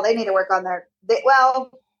work. Well, they need to work on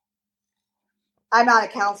I'm not a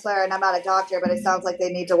counselor and I'm not a doctor, but it sounds like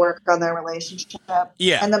they need to work on their relationship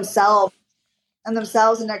and themselves and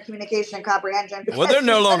their communication and comprehension. Well, they're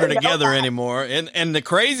no longer together anymore. And the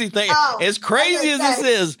crazy thing, as crazy as this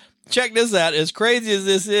is, check this out. As crazy as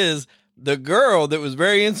this is, the girl that was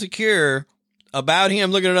very insecure about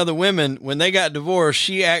him looking at other women, when they got divorced,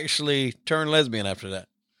 she actually turned lesbian after that.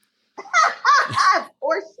 Of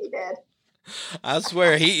course she did. I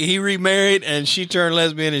swear, he remarried and she turned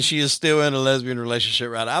lesbian, and she is still in a lesbian relationship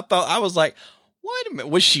right now. I was like, wait a minute,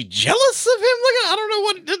 was she jealous of him? I don't know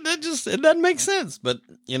what, it doesn't make sense, but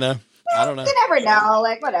you know, I don't know. You never know,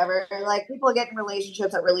 like whatever, like people get in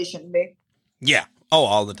relationships that really shouldn't be. Yeah. Oh,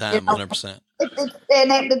 all the time, 100%.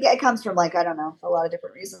 It comes from like, I don't know, a lot of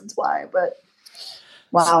different reasons why, but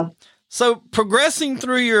wow. So progressing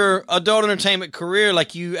through your adult entertainment career,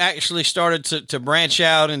 like you actually started to branch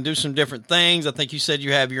out and do some different things. I think you said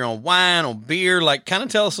you have your own wine, on beer. Like, kind of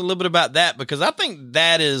tell us a little bit about that, because I think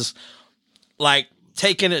that is like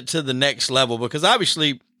taking it to the next level, because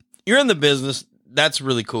obviously you're in the business. That's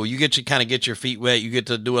really cool. You get to kind of get your feet wet. You get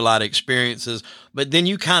to do a lot of experiences, but then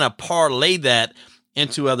you kind of parlay that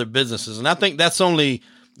into other businesses. And I think that's only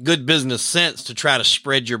good business sense to try to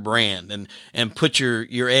spread your brand and put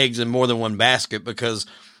your eggs in more than one basket, because,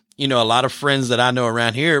 you know, a lot of friends that I know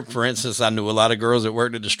around here, for instance, I knew a lot of girls that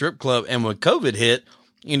worked at the strip club, and when COVID hit,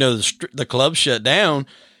 you know, the club shut down,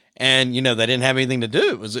 and, you know, they didn't have anything to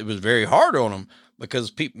do. It was very hard on them, because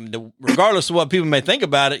people, regardless of what people may think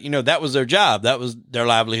about it, you know, that was their job. That was their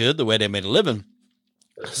livelihood, the way they made a living.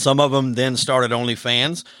 Some of them then started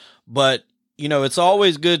OnlyFans, but you know, it's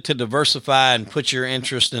always good to diversify and put your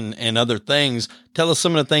interest in other things. Tell us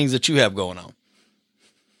some of the things that you have going on.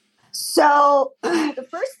 So the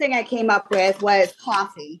first thing I came up with was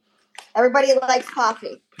coffee. Everybody likes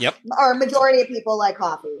coffee. Yep. Or majority of people like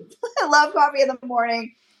coffee. I love coffee in the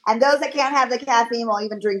morning. And those that can't have the caffeine will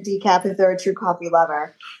even drink decaf if they're a true coffee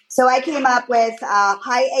lover. So I came up with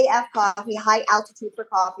high AF coffee, high altitude for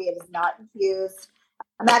coffee. It is not infused.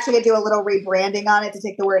 I'm actually going to do a little rebranding on it to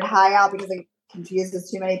take the word high out because it confuses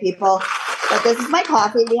too many people. But this is my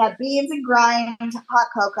coffee. We have beans and grind, hot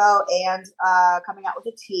cocoa, and coming out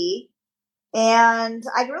with a tea. And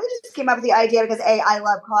I really just came up with the idea because I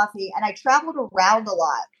love coffee and I traveled around a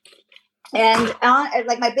lot. And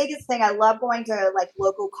like my biggest thing, I love going to like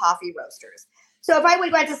local coffee roasters. So if I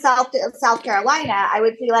would went to South Carolina, I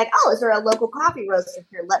would be like, oh, is there a local coffee roaster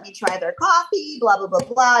here? Let me try their coffee, blah, blah, blah,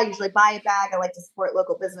 blah. I usually buy a bag. I like to support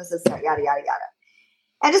local businesses, yada, yada, yada.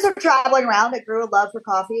 And just traveling around, I grew a love for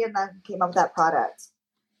coffee and then came up with that product.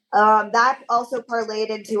 That also parlayed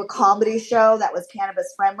into a comedy show that was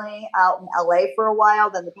cannabis friendly out in LA for a while.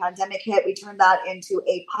 Then the pandemic hit. We turned that into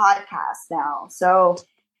a podcast now. So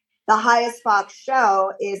the Highest Fox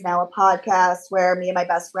Show is now a podcast where me and my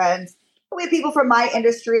best friends, we have people from my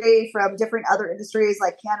industry, from different other industries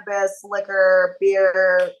like cannabis, liquor,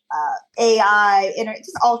 beer, AI,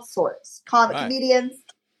 just all sorts. Comedians.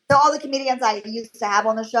 So all the comedians I used to have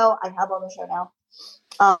on the show, I have on the show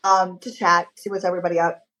now to chat, see what's everybody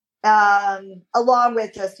up. Along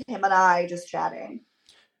with just him and I just chatting.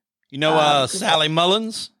 You know Sally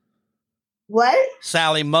Mullins? What?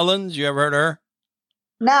 Sally Mullins, you ever heard of her?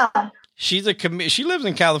 No. She's she lives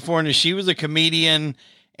in California. She was a comedian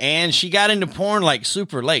and she got into porn like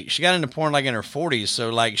super late. She got into porn like in her 40s. So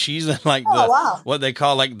like she's in like what they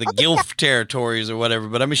call like the GILF territories or whatever.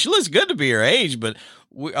 But I mean, she looks good to be her age, but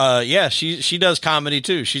yeah, she does comedy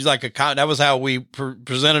too. She's like that was how we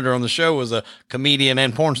presented her on the show, was a comedian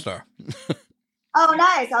and porn star. Oh,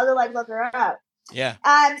 nice. I'll like look her up. Yeah.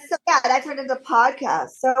 So yeah, that turned into a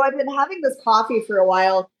podcast. So I've been having this coffee for a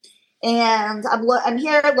while. And I'm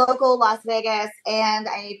here local Las Vegas, and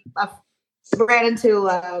I ran into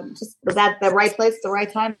just was at the right place at the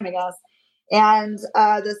right time, I guess. And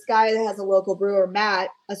this guy that has a local brewer, Matt,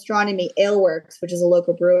 Astronomy Ale Works, which is a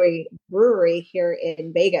local brewery here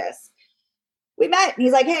in Vegas. We met, and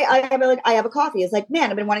he's like, "Hey, I have a coffee." He's like, "Man,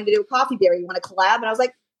 I've been wanting to do a coffee beer. You want to collab?" And I was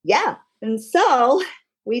like, "Yeah." And so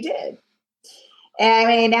we did. And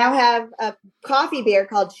we now have a coffee beer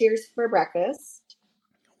called Cheers for Breakfast.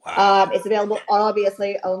 Wow. It's available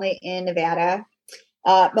obviously only in Nevada,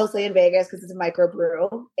 mostly in Vegas because it's a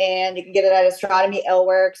microbrew, and you can get it at Astronomy Ale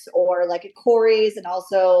Works or like at Corey's and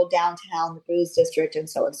also downtown the Booze District and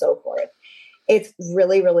so on and so forth. It's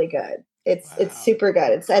really, really good. It's super good.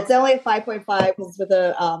 It's only 5.5 because it's with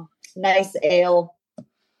a nice ale,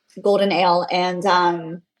 golden ale, and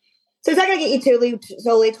so it's not going to get you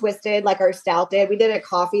totally twisted like our stout did. We did a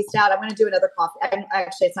coffee stout. I'm going to do another coffee.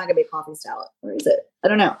 Actually, it's not going to be a coffee stout. Where is it? I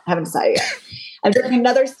don't know. I haven't decided yet. I'm drinking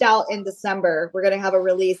another stout in December. We're going to have a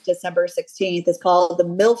release December 16th. It's called the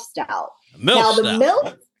MILF Stout.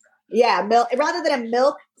 MILF, rather than a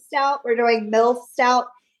milk stout, we're doing MILF Stout.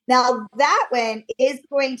 Now, that one is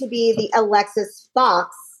going to be the Alexis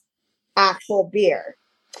Fox actual beer.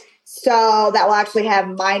 So that will actually have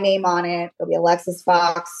my name on it. It'll be Alexis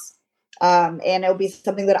Fox. And it'll be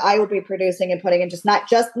something that I will be producing and putting in, not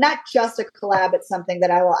just a collab, it's something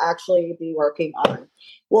that I will actually be working on.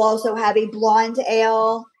 We'll also have a blonde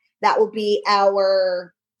ale that will be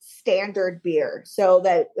our standard beer, so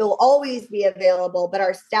that it will always be available. But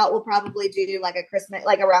our stout will probably do like a Christmas,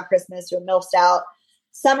 like around Christmas, to a MILF stout.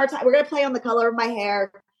 Summertime, we're gonna play on the color of my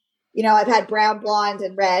hair. You know, I've had brown, blonde,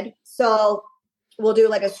 and red, so we'll do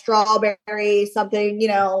like a strawberry something. You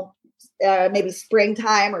know. Maybe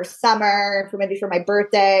springtime or summer for my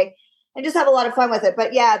birthday, and just have a lot of fun with it.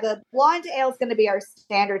 But yeah, the blonde ale is going to be our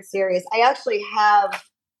standard series. I actually have,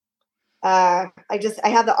 I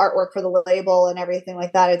have the artwork for the label and everything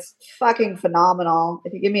like that. It's fucking phenomenal.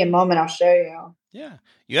 If you give me a moment, I'll show you. Yeah.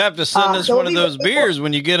 You have to send us one of those beers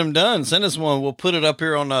when you get them done. Send us one. We'll put it up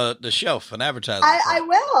here on the shelf and advertise it. I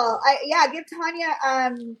will. Give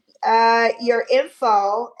Tanya, your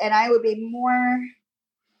info, and I would be more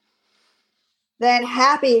then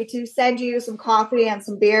happy to send you some coffee and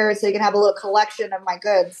some beers so you can have a little collection of my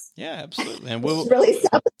goods. Yeah, absolutely. And we'll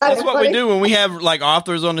that's what we do when we have like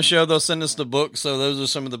authors on the show. They'll send us the books. So those are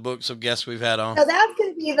some of the books of guests we've had on. So that's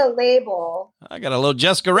going to be the label. I got a little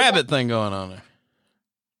Jessica Rabbit thing going on there.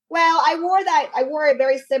 Well, I wore a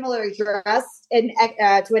very similar dress to an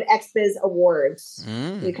XBiz Awards.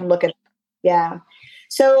 You can look at, yeah.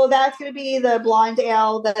 So that's going to be the blonde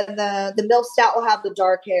ale. The MILF Stout will have the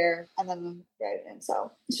dark hair, and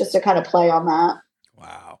so it's just to kind of play on that.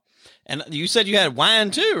 Wow! And you said you had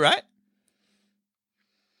wine too, right?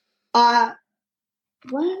 1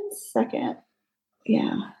 second.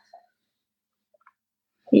 Yeah.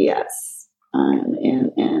 Yes.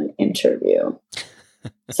 in an interview.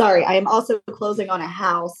 Sorry, I am also closing on a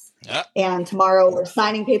house, and tomorrow we're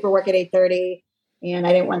signing paperwork at 8:30, and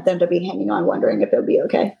I didn't want them to be hanging on wondering if it would be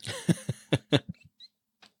okay.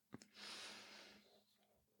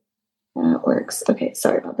 That works. Okay,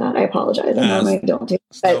 sorry about that. I apologize. I normally don't do it.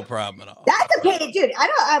 No problem at all. That's okay, dude.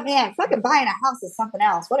 Man, fucking buying a house is something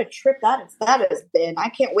else. What a trip that has been. I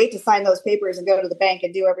can't wait to sign those papers and go to the bank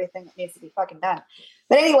and do everything that needs to be fucking done.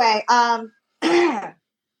 But anyway,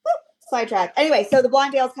 sidetrack. Anyway, so the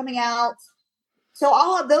Blonde Ale's coming out. So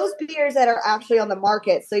I'll have those beers that are actually on the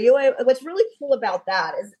market. So what's really cool about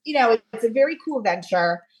that is, it's a very cool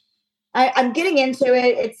venture. I'm getting into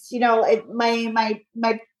it. It's,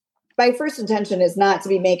 my first intention is not to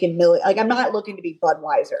be making million. Like, I'm not looking to be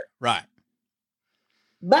Budweiser. Right.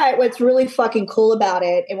 But what's really fucking cool about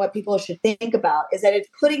it, and what people should think about, is that it's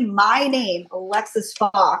putting my name, Alexis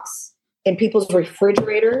Fox, in people's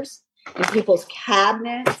refrigerators, in people's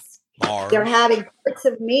cabinets. Bars. They're having parts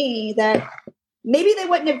of me that maybe they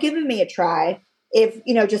wouldn't have given me a try if,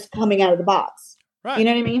 just coming out of the box. Right. You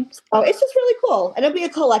know what I mean? So it's just really cool. And it'll be a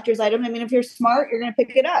collector's item. I mean, if you're smart, you're going to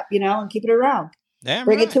pick it up, and keep it around. Damn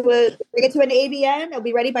bring right. it to an ABN. It'll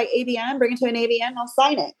be ready by ABN. Bring it to an ABN. I'll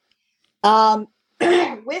sign it.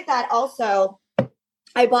 With that, also,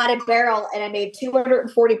 I bought a barrel and I made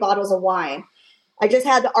 240 bottles of wine. I just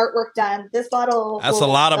had the artwork done. This bottle. That's a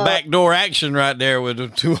lot of backdoor action right there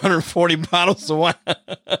with 240 bottles of wine.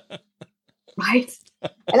 Right.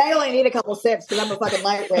 And I only need a couple sips because I'm a fucking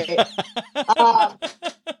lightweight.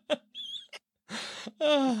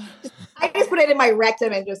 I just put it in my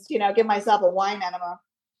rectum and just, give myself a wine enema.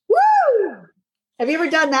 Woo! Have you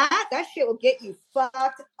ever done that? That shit will get you fucked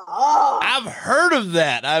up. I've heard of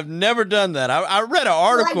that. I've never done that. I read an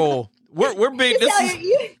article. We're big.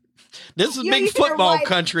 This is big football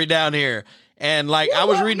country down here. And I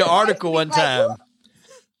was reading an article one time.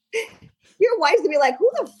 Your wife's gonna be like, "Who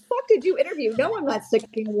the fuck did you interview?" No, I'm not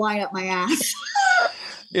sticking wine up my ass.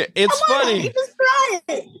 Yeah, it's funny. Just try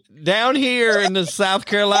it. Down here in the South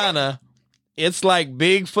Carolina, it's like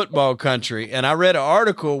big football country. And I read an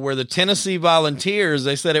article where the Tennessee Volunteers,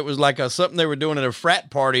 they said it was like something they were doing at a frat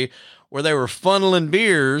party where they were funneling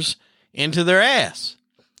beers into their ass.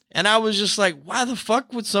 And I was just like, why the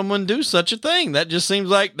fuck would someone do such a thing? That just seems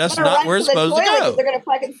like that's not where it's supposed to go. They're going to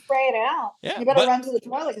fucking spray it out. Yeah, you better run to the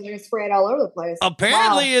toilet because they're going to spray it all over the place.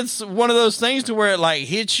 Apparently, It's one of those things to where it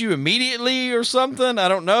hits you immediately or something. I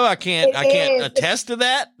don't know. I can't attest to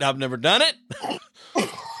that. I've never done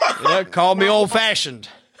it. Call me old fashioned.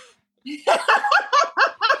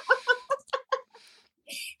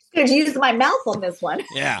 Could use my mouth on this one.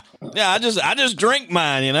 Yeah. I just drink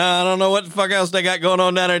mine. I don't know what the fuck else they got going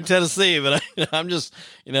on down there in Tennessee, but I'm just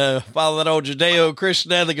follow that old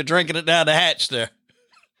Judeo-Christian ethic of drinking it down the hatch there.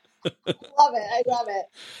 Love it. I love it.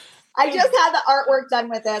 I just had the artwork done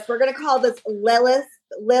with this. We're gonna call this Lilith's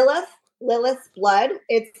blood.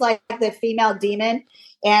 It's like the female demon,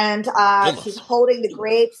 and she's holding the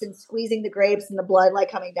grapes and squeezing the grapes, and the blood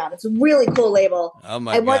coming down. It's a really cool label. Oh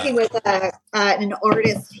my God. I'm working with an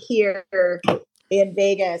artist here in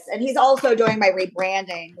Vegas, and he's also doing my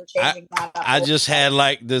rebranding. We're changing that up. I just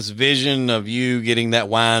had this vision of you getting that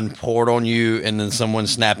wine poured on you, and then someone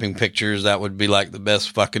snapping pictures. That would be the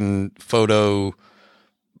best fucking photo.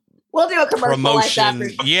 We'll do a commercial promotion. Like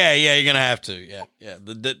that for sure. Yeah, you're gonna have to. Yeah.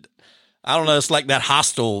 I don't know. It's like that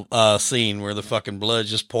Hostel scene where the fucking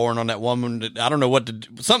blood's just pouring on that woman. I don't know what to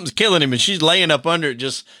do. Something's killing him, and she's laying up under it.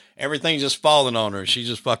 Just everything's just falling on her. She's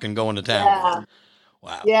just fucking going to town. Yeah.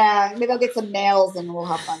 Wow. Yeah, maybe I'll get some nails and we'll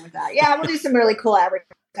have fun with that. Yeah, we'll do some really cool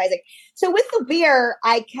advertising. So with the beer,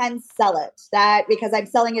 I can sell it. That because I'm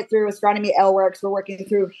selling it through Astronomy Ale Works. We're working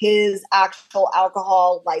through his actual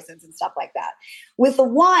alcohol license and stuff like that. With the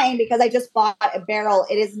wine, because I just bought a barrel,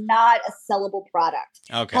 it is not a sellable product.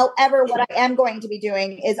 Okay. However, what I am going to be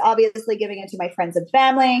doing is obviously giving it to my friends and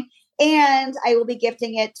family, and I will be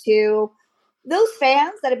gifting it to those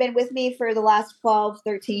fans that have been with me for the last 12,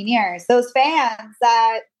 13 years, those fans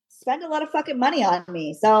that spend a lot of fucking money on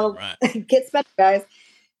me. So get spent, guys.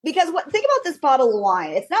 Because think about this bottle of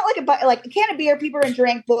wine. It's not like a can of beer, people are in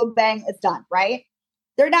drink, boom, bang, it's done, right?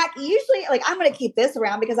 They're not usually I'm going to keep this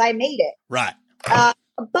around because I made it. Right. A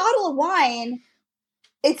bottle of wine,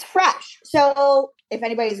 it's fresh. So if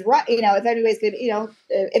anybody's right, if anybody's good,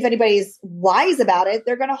 if anybody's wise about it,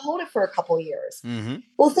 they're going to hold it for a couple years. Mm-hmm.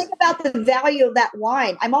 Well, think about the value of that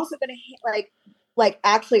wine. I'm also going to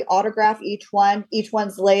actually autograph each one. Each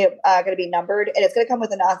one's going to be numbered, and it's going to come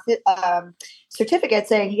with a certificate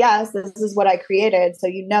saying, yes, this is what I created. So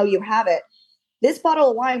you have it. This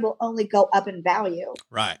bottle of wine will only go up in value.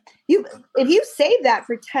 Right. If you save that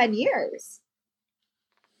for 10 years,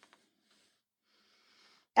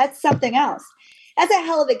 That's something else. That's a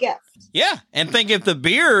hell of a gift. Yeah, and think if the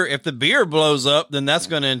beer blows up, then that's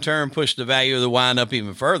going to in turn push the value of the wine up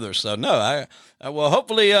even further. So no, well,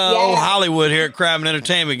 hopefully old Hollywood here at Crime and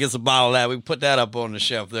Entertainment gets a bottle of that. We can put that up on the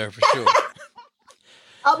shelf there for sure.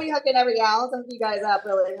 I'll be hooking I'll hook you guys up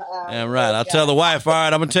really. Yeah, right. I'll tell the wife. All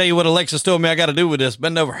right, I'm gonna tell you what Alexis told me I got to do with this.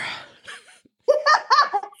 Bend over.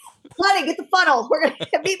 Honey, get the funnel. We're gonna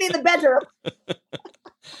meet me in the bedroom.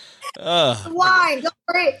 Wine. Don't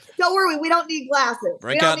worry. We don't need glasses.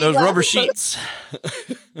 Break out those rubber sheets.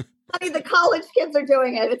 Honey, the college kids are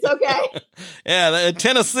doing it. It's okay. Yeah, in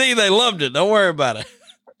Tennessee, they loved it. Don't worry about it.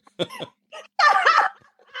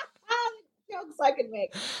 Jokes I can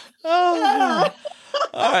make. Oh,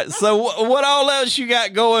 all right. So what all else you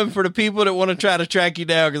got going for the people that want to try to track you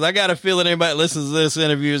down? Because I got a feeling anybody that listens to this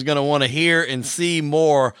interview is going to want to hear and see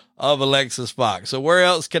more of Alexis Fox. So where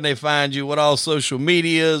else can they find you? What all social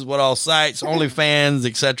medias? What all sites? OnlyFans,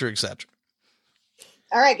 et cetera, et cetera.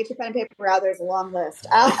 All right. Get your pen and paper out. There's a long list.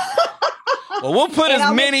 Well, we'll put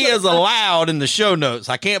as many as allowed in the show notes.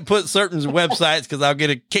 I can't put certain websites because I'll get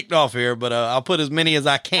it kicked off here, but I'll put as many as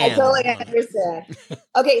I can. I totally understand.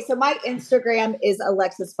 Okay, so my Instagram is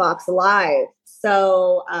Alexis Fox Live.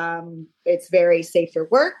 So it's very safe for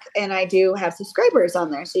work, and I do have subscribers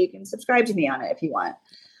on there, so you can subscribe to me on it if you want.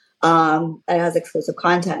 It has exclusive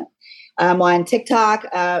content. I'm on TikTok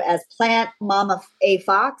as Plant Mama A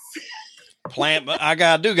Fox. I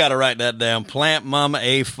gotta write that down. Plant Mama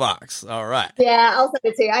A Fox. All right. Yeah, I'll send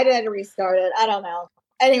it to you. I had to restart it. I don't know.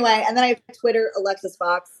 Anyway, and then I have Twitter, Alexis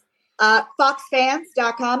Fox.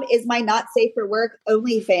 Foxfans.com is my not safe for work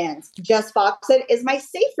OnlyFans. Just Foxit is my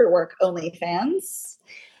safe for work OnlyFans.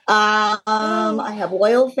 I have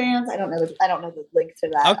loyal fans. I don't know the link to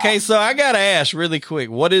that. Okay, so I gotta ask really quick.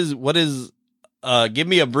 What is give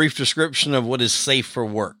me a brief description of what is safe for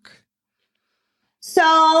work.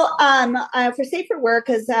 So, for safe for work,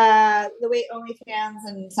 because the way OnlyFans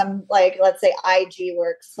and some, like, let's say IG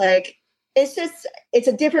works, like, it's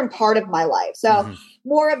a different part of my life. So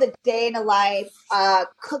more of the day in a life,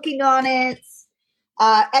 cooking on it,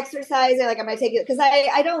 exercising, like I might take it, because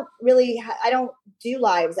I don't do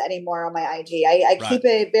lives anymore on my IG. I keep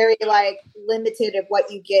it very like limited of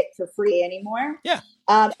what you get for free anymore. Yeah.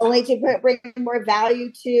 Only to bring more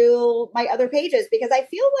value to my other pages, because I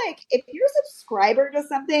feel like if you're a subscriber to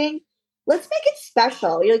something, let's make it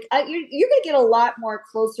special. You're going to get a lot more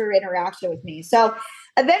closer interaction with me. So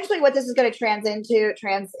eventually what this is going to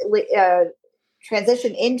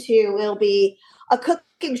transition into will be a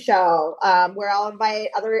cooking show where I'll invite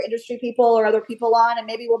other industry people or other people on, and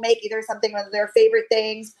maybe we'll make either something with their favorite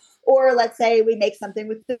things, or let's say we make something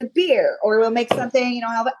with the beer, or we'll make something,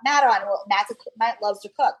 have Matt on. Well, Matt loves to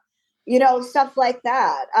cook, stuff like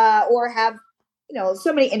that. Or have,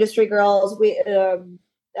 so many industry girls,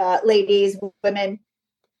 ladies, women,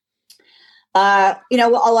 a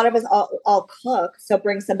lot of us all cook. So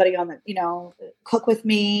bring somebody on cook with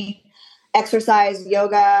me, exercise,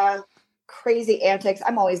 yoga, crazy antics.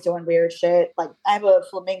 I'm always doing weird shit. Like I have a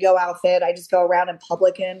flamingo outfit. I just go around in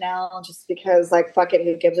public in now just because, like, fuck it,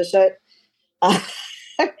 who gives a shit?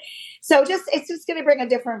 So it's just going to bring a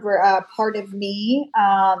different part of me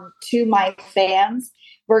to my fans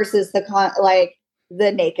versus the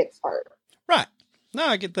naked part. Right. No,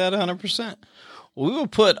 I get that 100%. We will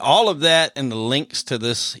put all of that in the links to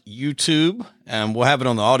this YouTube, and we'll have it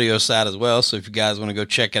on the audio side as well. So if you guys want to go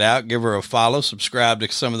check it out, give her a follow, subscribe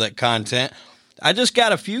to some of that content. I just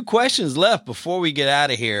got a few questions left before we get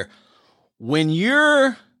out of here. When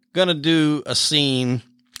you're going to do a scene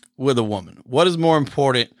with a woman, what is more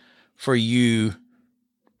important for you,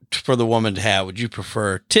 for the woman to have? Would you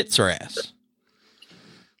prefer tits or ass?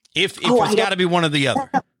 If it's got to be one or the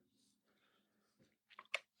other.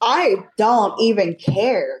 I don't even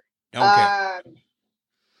care. I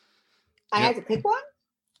had to pick one?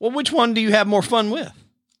 Well, which one do you have more fun with?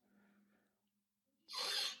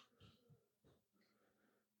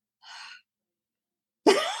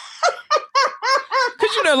 Because,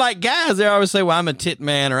 like guys, they always say, well, I'm a tit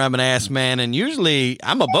man or I'm an ass man. And usually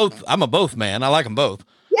I'm a both man. I like them both.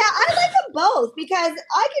 Yeah, I like them both because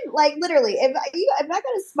I can, like, literally, if I got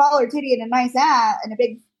a smaller titty and a nice ass and a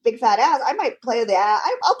big fat ass, I might play with the ass.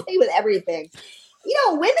 I'll play with everything.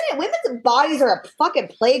 Women's bodies are a fucking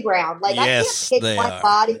playground. Like, yes, I can't pick one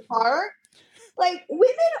body part. Like,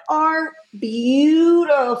 women are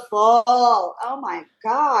beautiful. Oh my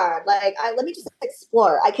God. Like, let me just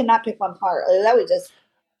explore. I cannot pick one part. That would just.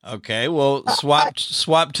 Okay. Well, swap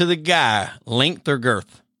to the guy. Length or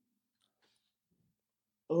girth?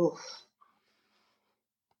 Oof.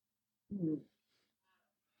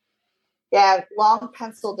 Yeah, long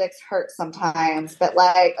pencil dicks hurt sometimes, but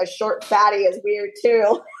like a short fatty is weird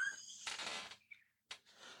too.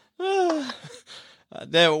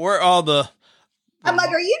 Where all the I'm like,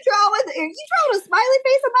 are you drawing a smiley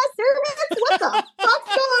face on my cervix? What the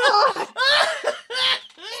fuck's going on?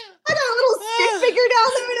 I got a little stick figure down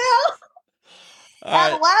there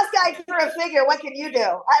now. The last guy drew a figure. What can you do?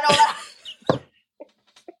 I don't know.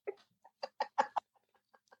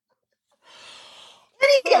 Then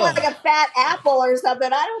you get like a fat apple or something.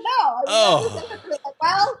 I don't know.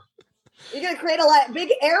 Well, you're going to create a big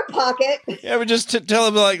air pocket. Yeah, but just tell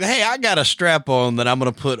them like, hey, I got a strap on that I'm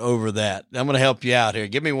going to put over that. I'm going to help you out here.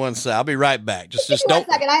 Give me one second. I'll be right back. Just don't. 1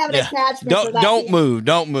 second. I have an attachment. Don't move.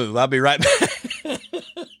 Don't move. I'll be right back.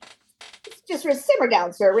 Just simmer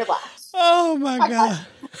down, sir. Relax. Oh my God.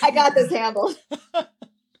 I got this handled.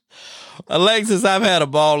 Alexis, I've had a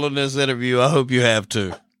ball in this interview. I hope you have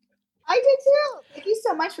too. I did too. Thank you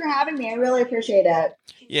so much for having me. I really appreciate it.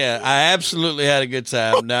 Yeah, I absolutely had a good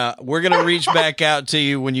time. Now we're gonna reach back out to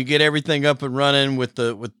you when you get everything up and running with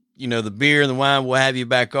the beer and the wine. We'll have you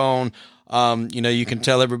back on. You can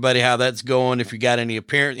tell everybody how that's going. If you got any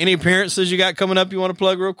appearances you got coming up, you want to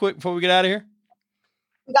plug real quick before we get out of here.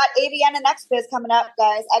 We got AVN and XBiz coming up,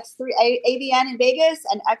 guys. X3 AVN in Vegas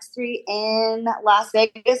and X3 in Las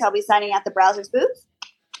Vegas. I'll be signing at the Browsers booth.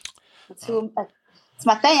 It's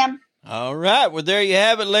my fam. All right. Well, there you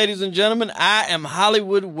have it, ladies and gentlemen. I am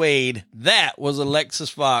Hollywood Wade. That was Alexis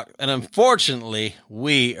Fox. And unfortunately,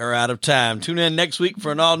 we are out of time. Tune in next week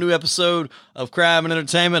for an all-new episode of Crime and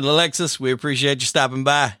Entertainment. Alexis, we appreciate you stopping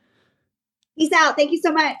by. Peace out. Thank you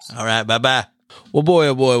so much. All right. Bye-bye. Well, boy,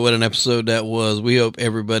 oh boy, what an episode that was. We hope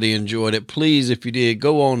everybody enjoyed it. Please, if you did,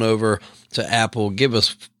 go on over to Apple. Give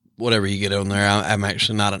us whatever you get on there. I'm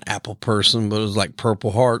actually not an Apple person, but it was like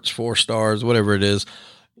Purple Hearts, 4 stars, whatever it is.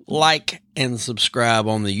 Like and subscribe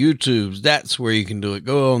on the YouTubes. That's where you can do it.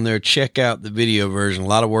 Go on there, check out the video version. A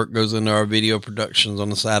lot of work goes into our video productions on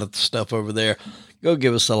the side of the stuff over there. Go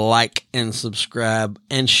give us a like and subscribe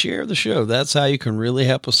and share the show. That's how you can really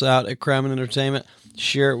help us out at Crime and Entertainment.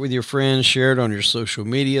 Share it with your friends. Share it on your social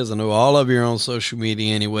medias. I know all of you are on social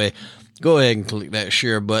media anyway. Go ahead and click that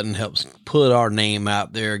share button. Helps put our name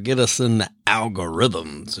out there. Get us in the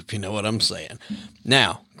algorithms, if you know what I'm saying.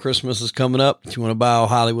 Now, Christmas is coming up. If you want to buy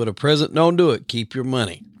Hollywood a present, don't do it. Keep your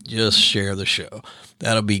money. Just share the show.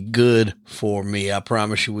 That'll be good for me. I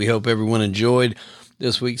promise you. We hope everyone enjoyed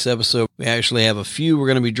this week's episode. We actually have a few we're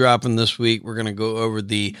going to be dropping this week. We're going to go over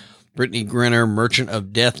the Brittany Griner Merchant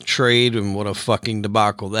of Death trade and what a fucking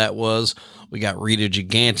debacle that was. We got Rita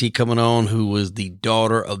Gigante coming on, who was the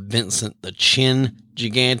daughter of Vincent the Chin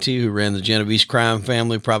Gigante, who ran the Genovese crime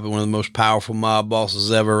family, probably one of the most powerful mob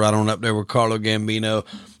bosses ever, right on up there with Carlo Gambino.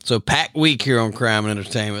 So packed week here on Crime and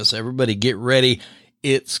Entertainment. So everybody get ready.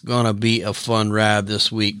 It's going to be a fun ride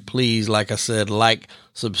this week. Please, like I said, like,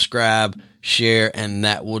 subscribe, share, and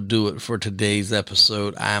that will do it for today's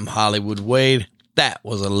episode. I'm Hollywood Wade. That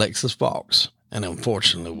was Alexis Fox. And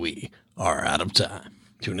unfortunately, we are out of time.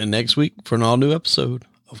 Tune in next week for an all-new episode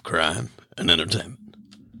of Crime and Entertainment.